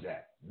encourage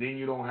that. Then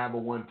you don't have a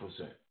 1%.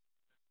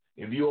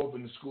 If you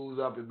open the schools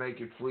up and make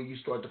it free, you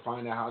start to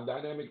find out how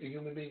dynamic the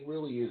human being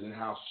really is and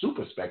how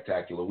super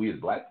spectacular we as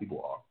black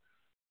people are.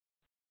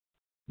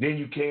 Then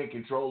you can't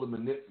control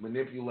and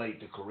manipulate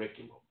the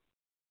curriculum.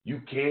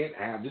 You can't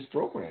have this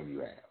program you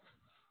have.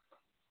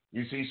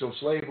 You see, so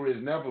slavery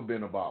has never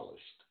been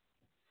abolished.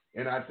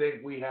 And I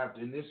think we have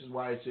to, and this is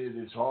why it says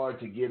it's hard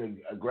to get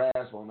a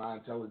grasp on our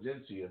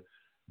intelligentsia,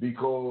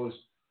 because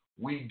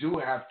we do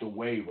have to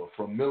waver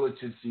from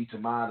militancy to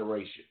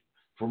moderation,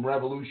 from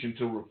revolution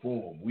to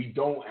reform. We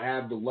don't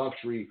have the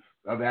luxury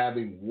of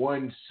having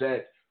one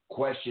set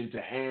question to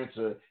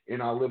answer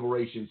in our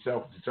liberation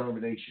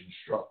self-determination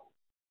struggle.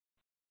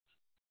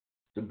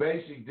 The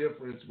basic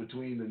difference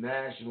between the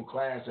national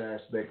class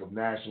aspect of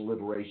national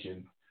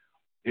liberation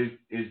is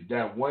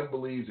that one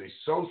believes a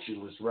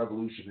socialist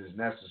revolution is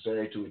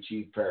necessary to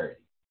achieve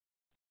parity.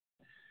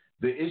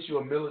 The issue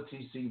of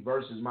militancy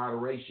versus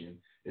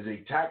moderation is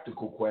a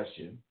tactical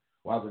question,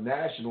 while the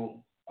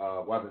national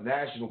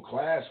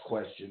class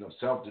question of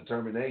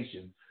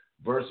self-determination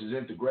versus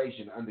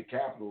integration under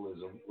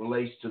capitalism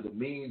relates to the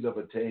means of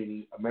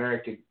attaining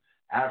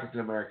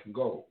African-American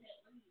goals,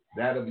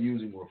 that of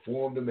using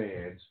reform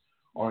demands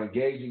or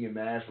engaging in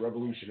mass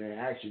revolutionary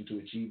action to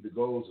achieve the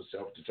goals of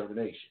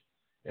self-determination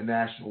and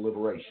national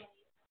liberation.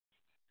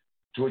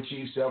 To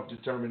achieve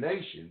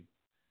self-determination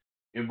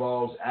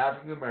involves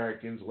African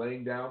Americans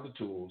laying down the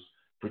tools,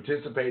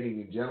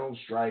 participating in general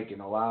strike, and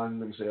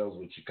aligning themselves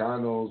with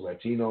Chicanos,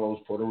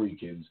 Latinos, Puerto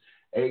Ricans,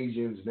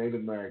 Asians,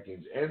 Native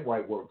Americans, and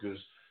white workers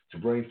to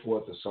bring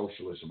forth a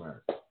socialist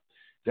America.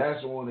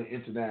 That's on an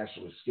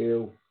international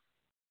scale.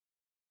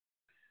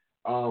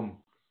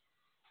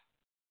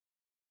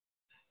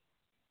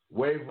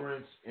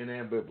 Waverance and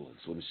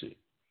ambivalence. What is it?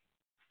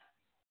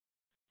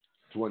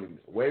 20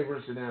 minutes.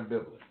 Waverance and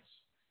ambivalence.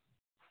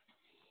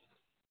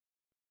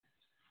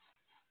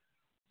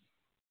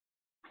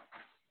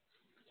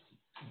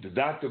 The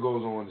doctor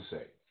goes on to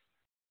say,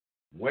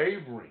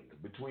 wavering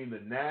between the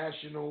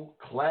national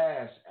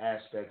class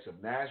aspects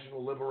of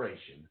national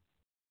liberation,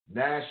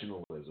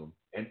 nationalism,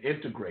 and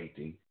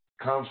integrating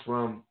comes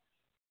from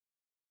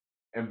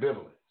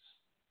ambivalence.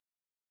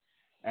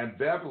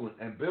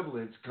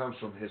 Ambivalence comes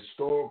from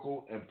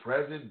historical and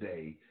present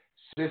day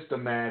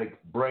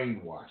systematic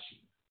brainwashing,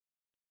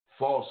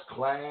 false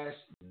class,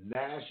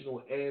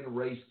 national, and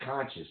race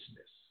consciousness.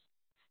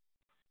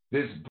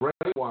 This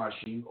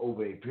brainwashing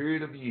over a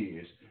period of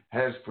years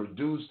has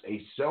produced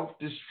a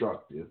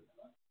self-destructive,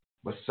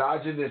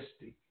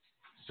 misogynistic,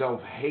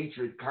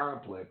 self-hatred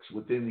complex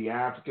within the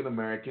African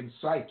American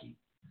psyche.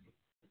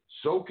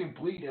 So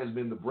complete has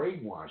been the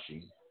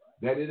brainwashing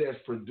that it has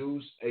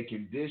produced a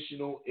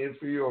conditional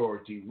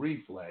inferiority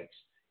reflex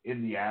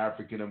in the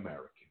African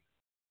American.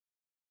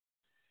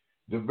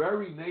 The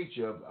very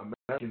nature of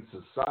American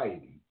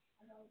society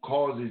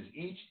causes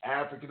each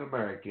African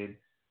American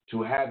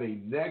to have a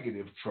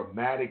negative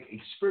traumatic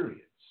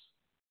experience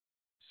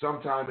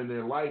sometime in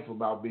their life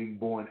about being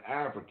born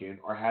African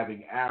or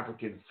having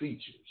African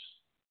features.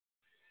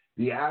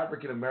 The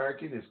African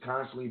American is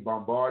constantly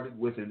bombarded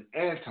with an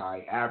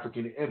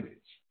anti-African image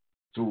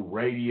through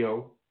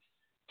radio,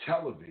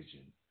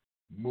 television,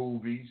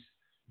 movies,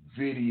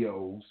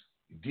 videos,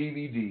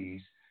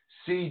 DVDs,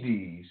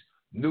 CDs,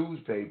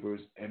 newspapers,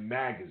 and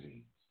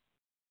magazines.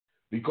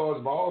 Because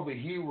of all the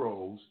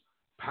heroes,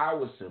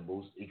 power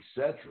symbols,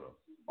 etc.,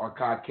 are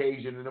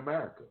Caucasian in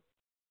America.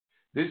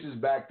 This is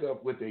backed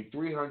up with a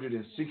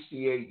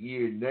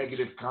 368-year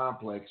negative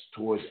complex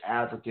towards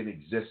African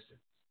existence.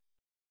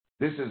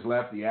 This has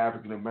left the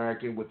African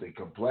American with a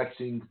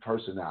complexing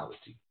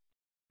personality.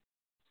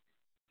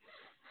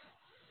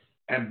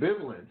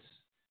 Ambivalence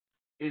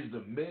is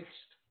the mix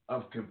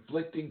of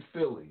conflicting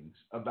feelings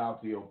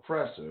about the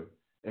oppressor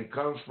and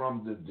comes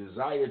from the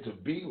desire to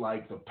be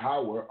like the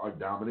power or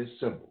dominant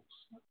symbols.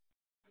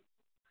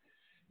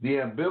 The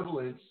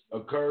ambivalence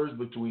occurs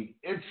between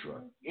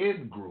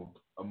in-group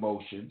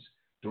emotions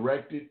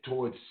directed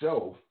towards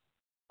self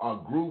or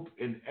group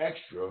and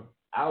extra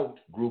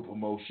out-group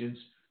emotions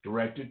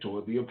directed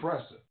toward the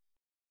oppressor.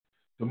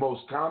 The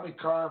most common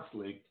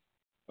conflict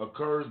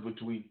occurs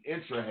between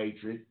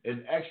intra-hatred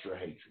and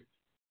extra-hatred,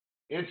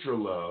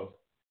 intra-love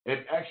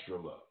and extra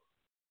love.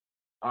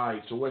 All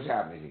right, so what's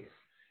happening here?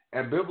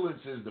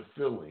 Ambivalence is the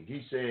feeling.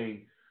 He's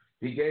saying,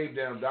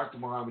 Dr.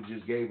 Muhammad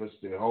just gave us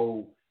the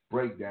whole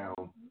breakdown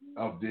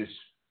of this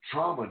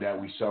trauma that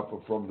we suffer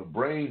from the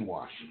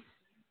brainwashing,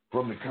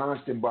 from the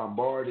constant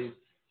bombardment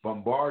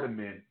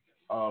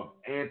of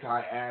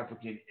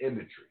anti-African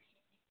imagery,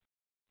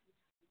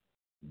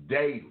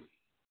 daily,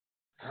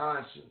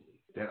 constantly,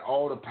 that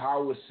all the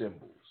power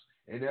symbols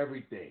and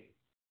everything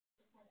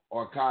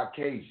are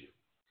Caucasian.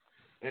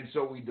 And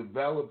so we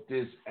develop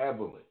this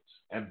ambivalence.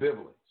 And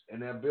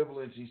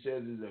ambivalence, he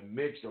says, is a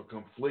mixed or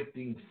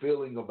conflicting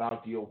feeling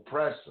about the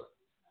oppressor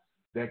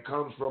that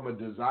comes from a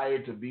desire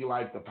to be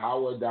like the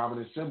power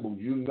dominant symbol.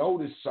 You know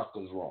this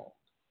sucker's wrong.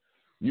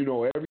 You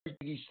know everything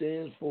he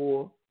stands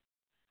for,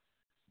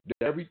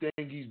 everything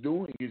he's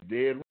doing is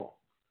dead wrong.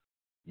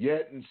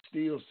 Yet and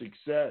still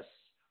success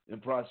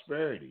and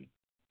prosperity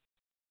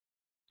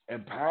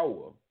and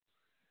power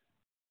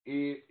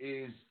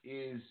is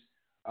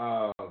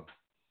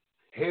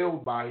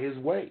held by his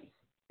way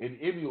and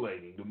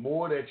emulating. The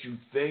more that you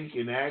think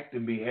and act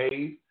and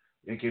behave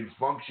and can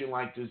function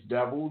like this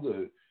devil,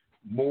 the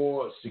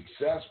more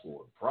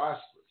successful and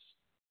prosperous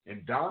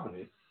and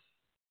dominant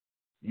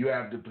you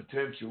have the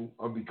potential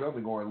of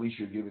becoming, or at least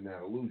you're given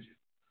that illusion.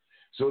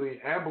 So the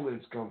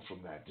ambivalence comes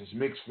from that, this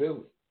mixed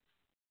feeling.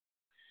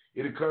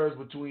 It occurs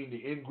between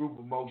the in-group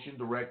emotion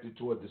directed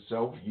toward the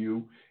self,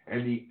 you,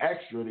 and the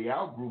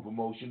out-group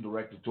emotion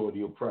directed toward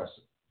the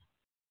oppressor.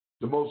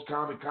 The most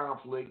common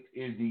conflict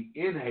is the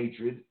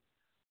in-hatred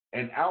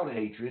and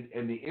out-hatred,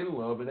 and the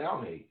in-love and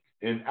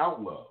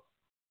out-love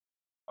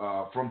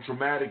from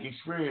traumatic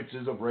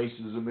experiences of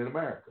racism in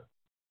America.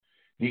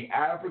 The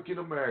African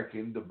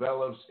American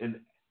develops an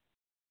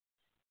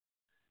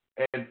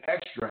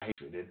extra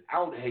hatred and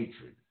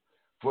out-hatred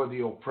for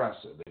the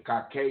oppressor, the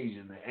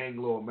Caucasian, the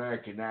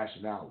Anglo-American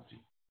nationality.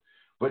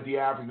 But the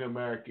African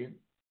American,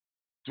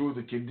 through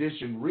the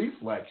conditioned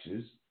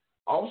reflexes,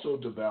 also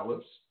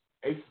develops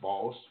a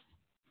false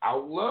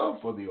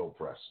out-love for the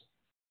oppressor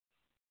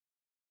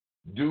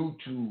due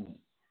to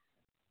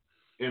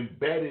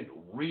embedded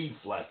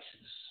reflexes.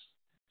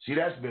 See,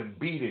 that's been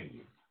beating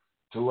you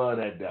to love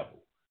that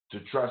devil, to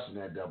trust in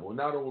that devil. And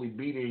not only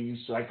beating you,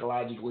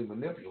 psychologically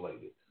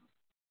manipulated.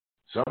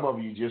 Some of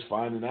you just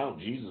finding out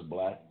Jesus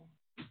black.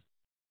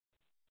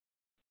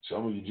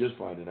 Some of you just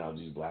finding out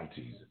Jesus black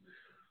teasing.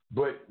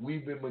 But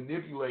we've been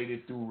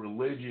manipulated through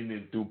religion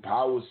and through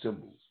power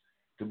symbols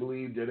to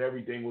believe that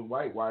everything was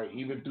white. Why?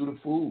 Even through the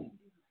food.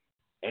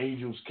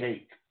 Angel's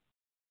cake,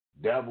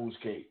 devil's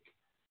cake.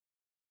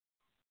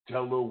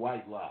 Tell a little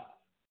white lie.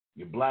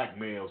 You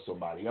blackmail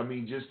somebody. I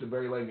mean, just the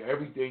very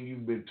everything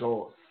you've been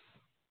taught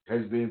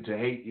has been to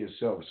hate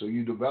yourself. So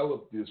you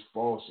develop this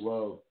false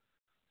love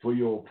for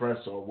your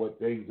oppressor or what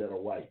things that are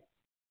white,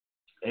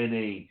 and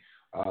a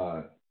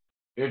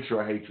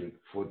intra-hatred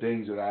for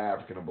things that are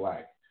African or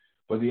black.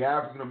 But the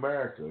African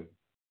American,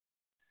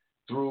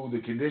 through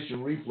the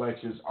conditioned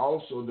reflexes,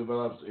 also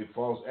develops a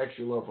false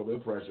extra love for the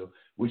oppressor,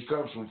 which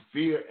comes from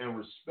fear and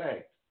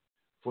respect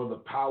for the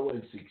power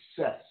and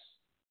success.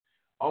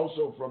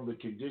 Also from the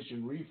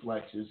conditioned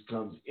reflexes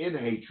comes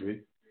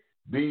in-hatred,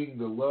 being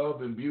the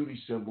love and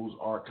beauty symbols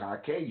are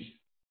Caucasian.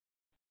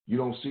 You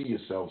don't see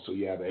yourself, so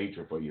you have a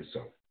hatred for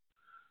yourself.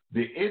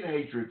 The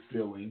in-hatred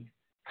feeling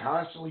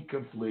constantly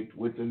conflict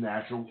with the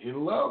natural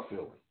in-love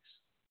feelings.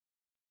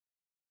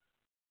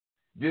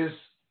 This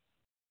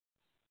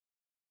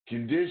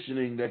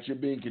conditioning that you're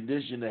being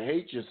conditioned to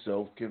hate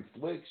yourself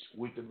conflicts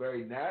with the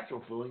very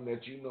natural feeling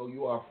that you know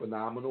you are a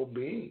phenomenal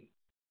being.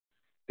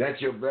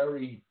 That your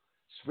very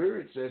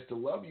spirit says to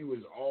love you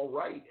is all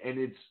right. And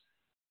it's,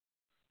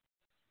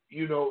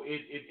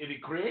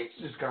 it creates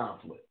this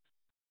conflict.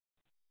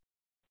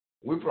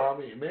 This is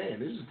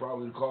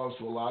probably the cause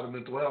for a lot of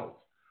mental health.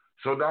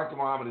 So Dr.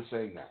 Muhammad is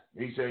saying that.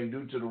 He's saying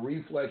due to the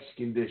reflex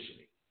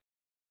conditioning,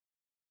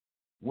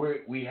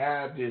 we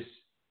have this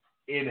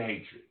in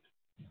hatred,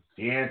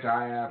 the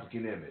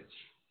anti-African image.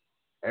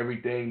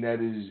 Everything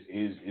that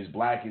is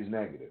black is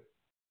negative.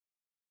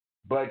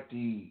 But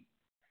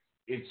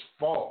it's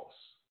false.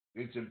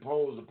 It's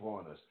imposed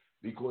upon us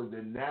because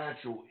the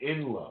natural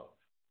in love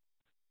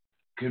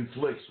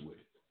conflicts with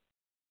it.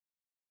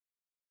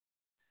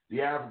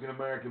 The African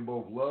American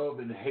both loves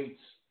and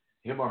hates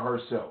him or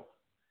herself,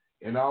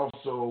 and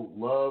also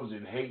loves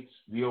and hates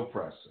the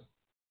oppressor.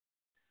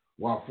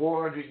 While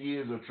 400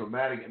 years of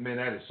traumatic, man,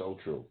 that is so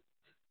true.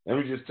 Let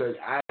me just tell you,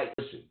 I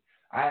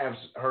have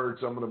heard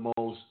some of the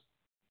most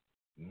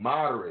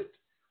moderate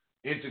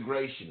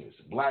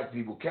integrationists, black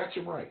people, catch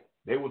them right.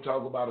 They will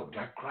talk about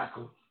that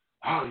cracker,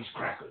 all these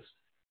crackers.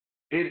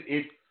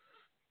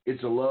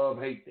 It's a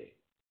love-hate thing.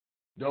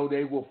 Though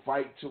they will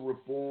fight to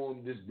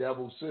reform this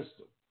devil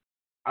system.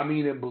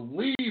 And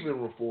believe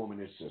in reforming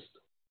this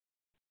system.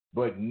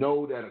 But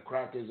know that a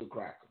cracker is a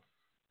cracker.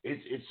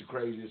 It's the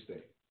craziest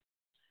thing.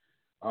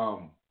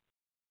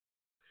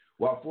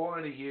 While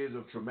 400 years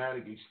of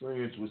traumatic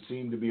experience would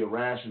seem to be a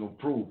rational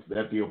proof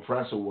that the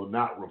oppressor will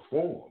not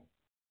reform,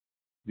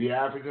 the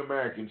African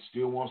American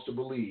still wants to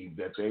believe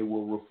that they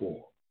will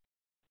reform.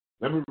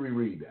 Let me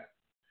reread that.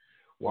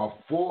 While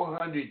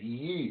 400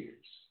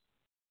 years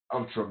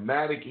of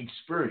traumatic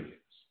experience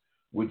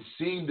would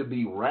seem to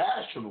be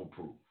rational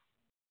proof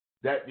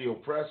that the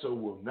oppressor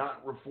will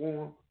not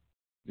reform,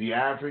 the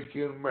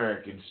African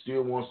American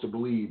still wants to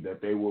believe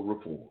that they will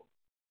reform.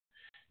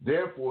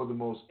 Therefore, the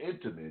more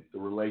intimate the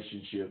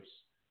relationship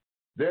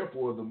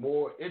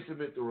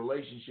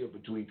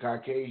between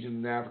Caucasian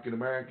and African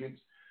Americans,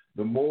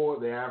 the more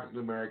the African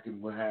American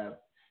will have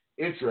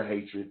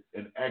intra-hatred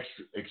and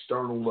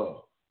external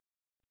love.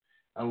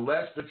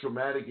 Unless the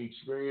traumatic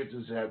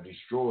experiences have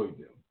destroyed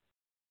them,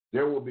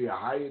 there will be a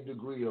higher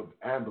degree of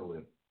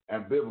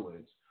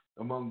ambivalence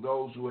among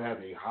those who have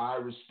a high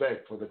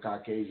respect for the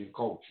Caucasian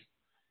culture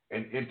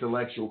and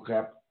intellectual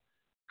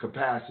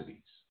capacities.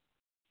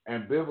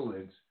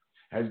 Ambivalence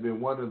has been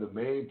one of the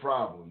main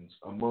problems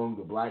among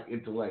the black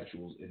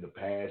intellectuals in the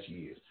past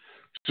years.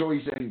 So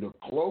he's saying the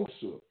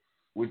closer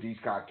with these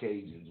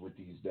Caucasians, with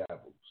these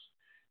devils,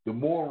 the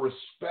more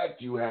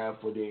respect you have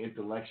for their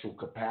intellectual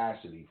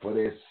capacity, for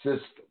their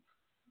system,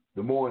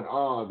 the more in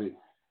awe that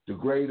the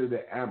greater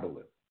the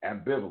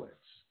ambivalence,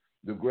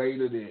 the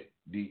greater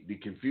the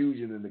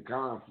confusion and the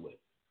conflict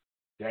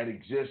that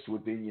exists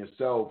within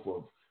yourself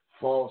of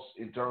false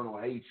internal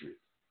hatred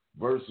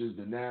versus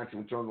the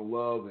natural internal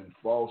love and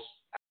false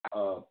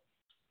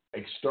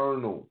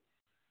external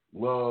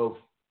love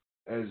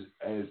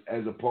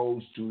as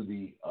opposed to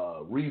the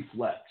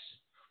reflex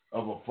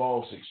of a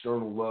false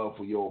external love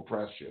for your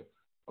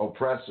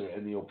oppressor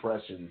and the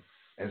oppression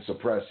and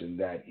suppression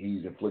that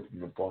he's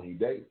inflicting upon you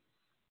daily.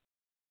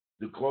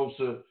 The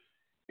closer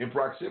in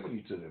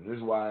proximity to them. This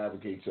is why I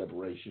advocate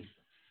separation.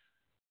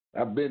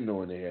 I've been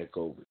knowing they had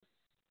COVID.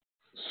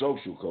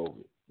 Social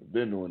COVID. I've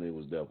been knowing they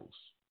was devils.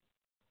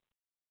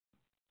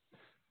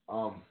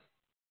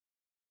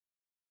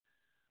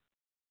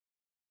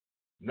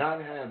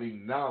 Not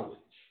having knowledge,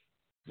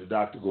 the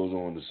doctor goes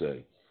on to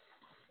say,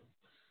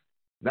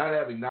 not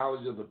having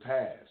knowledge of the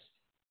past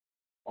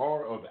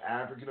or of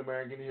African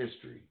American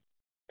history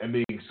and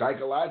being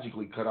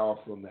psychologically cut off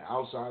from the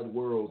outside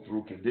world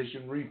through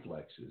conditioned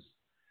reflexes,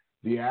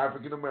 the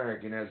African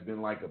American has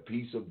been like a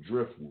piece of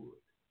driftwood.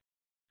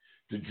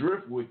 The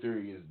driftwood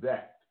theory is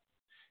that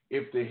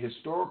if the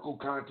historical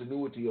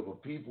continuity of a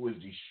people is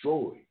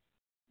destroyed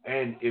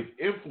and if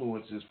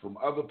influences from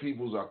other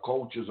peoples or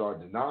cultures are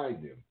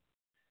denied them,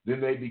 then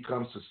they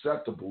become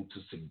susceptible to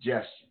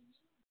suggestions.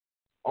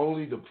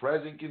 Only the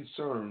present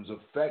concerns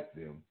affect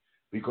them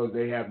because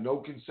they have no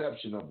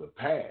conception of the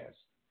past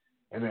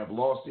and have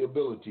lost the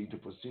ability to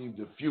perceive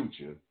the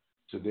future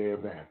to their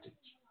advantage.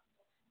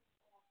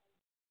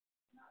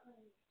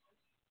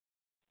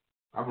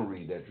 I'm going to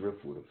read that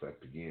driftwood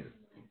effect again.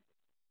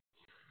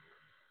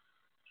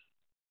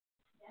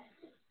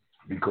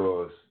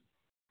 Because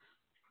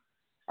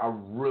I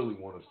really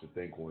want us to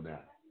think on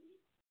that,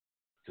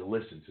 to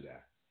listen to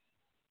that.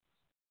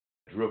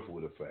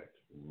 Driftwood effect.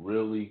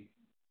 Really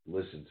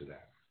listen to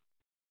that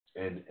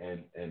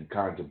and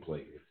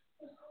contemplate it.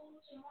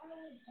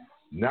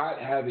 Not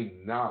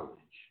having knowledge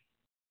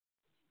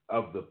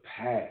of the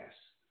past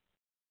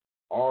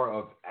or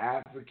of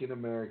African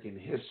American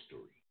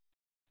history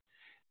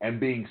and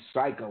being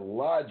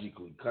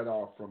psychologically cut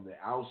off from the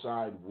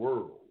outside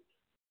world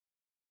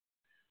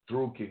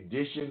through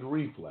conditioned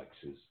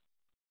reflexes,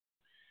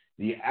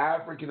 the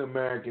African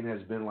American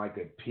has been like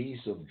a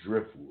piece of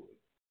driftwood.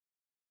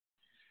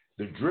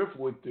 The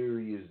driftwood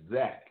theory is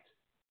that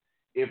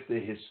if the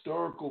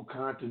historical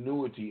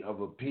continuity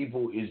of a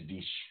people is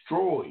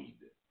destroyed,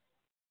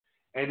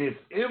 and if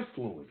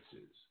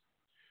influences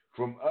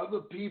from other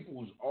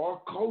peoples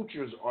or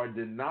cultures are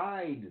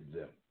denied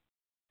them,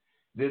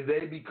 then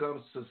they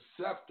become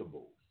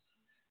susceptible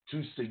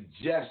to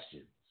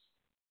suggestions.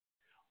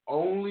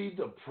 Only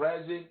the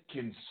present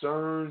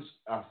concerns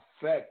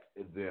affect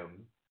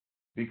them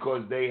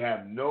because they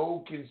have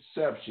no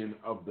conception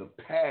of the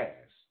past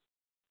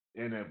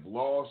and have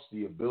lost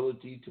the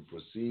ability to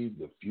perceive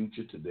the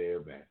future to their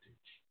advantage.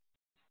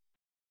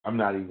 I'm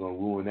not even going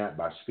to ruin that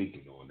by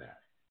speaking on that.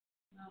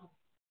 No.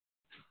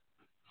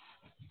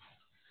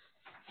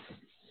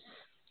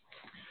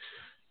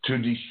 To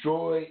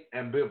destroy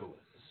ambivalence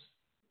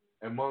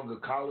among a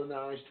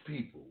colonized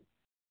people,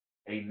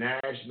 a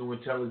national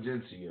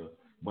intelligentsia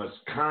must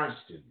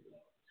constantly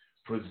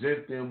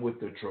present them with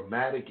the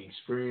traumatic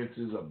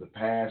experiences of the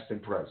past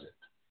and present,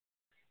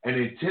 and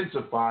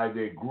intensify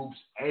their group's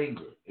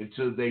anger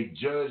until they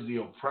judge the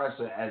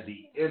oppressor as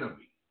the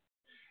enemy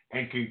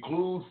and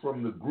conclude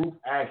from the group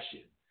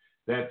action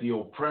that the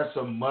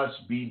oppressor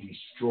must be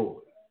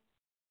destroyed.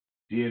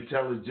 The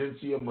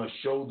intelligentsia must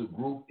show the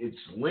group its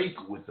link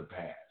with the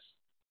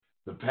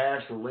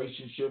past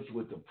relationships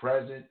with the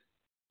present,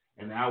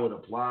 and how it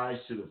applies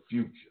to the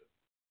future.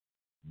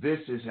 This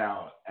is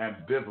how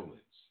ambivalence,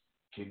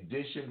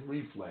 conditioned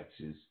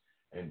reflexes,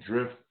 and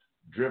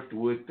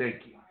driftwood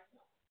thinking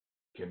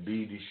can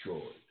be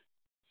destroyed.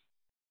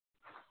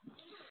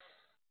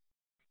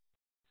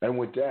 And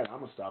with that, I'm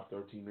going to stop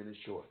 13 minutes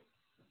short.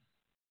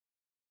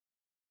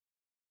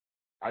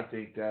 I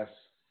think I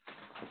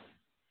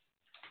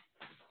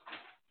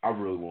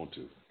really want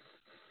to.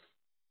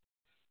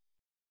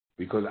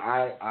 Because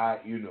I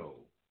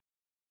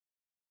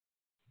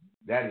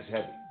that is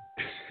heavy.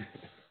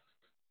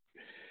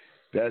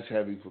 That's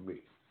heavy for me.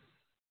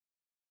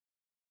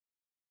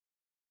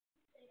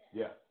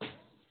 Yeah.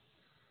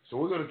 So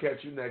we're going to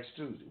catch you next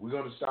Tuesday. We're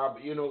going to stop,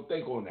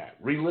 think on that.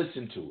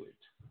 Re-listen to it.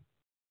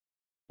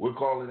 We're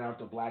calling out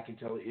the black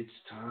intelligence.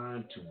 It's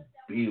time to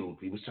build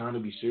people. It's time to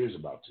be serious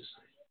about this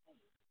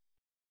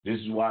thing.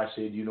 This is why I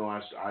said,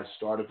 I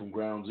started from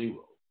ground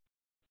zero.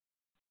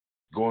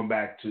 Going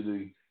back to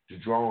the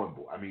drawing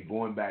board.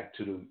 Going back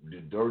to the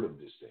dirt of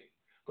this thing.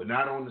 But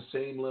not on the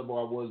same level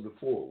I was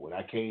before. When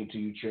I came to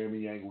you,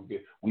 Chairman Yang,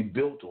 we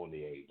built on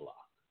the A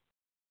block.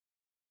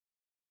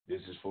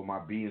 This is for my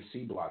B and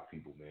C block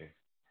people, man,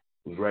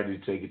 who's ready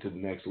to take it to the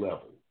next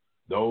level.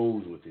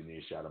 Those within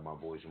earshot of my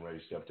voice and ready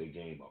to step their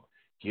game up.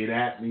 Get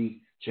at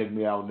me. Check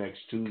me out next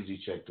Tuesday.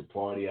 Check the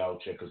party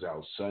out. Check us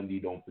out Sunday.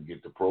 Don't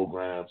forget the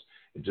programs.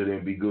 Until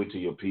then, be good to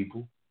your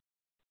people.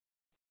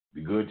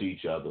 Be good to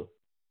each other.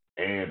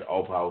 And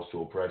all powers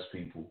to oppressed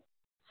people.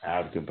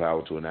 African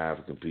power to an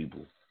African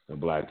people. And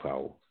black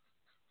power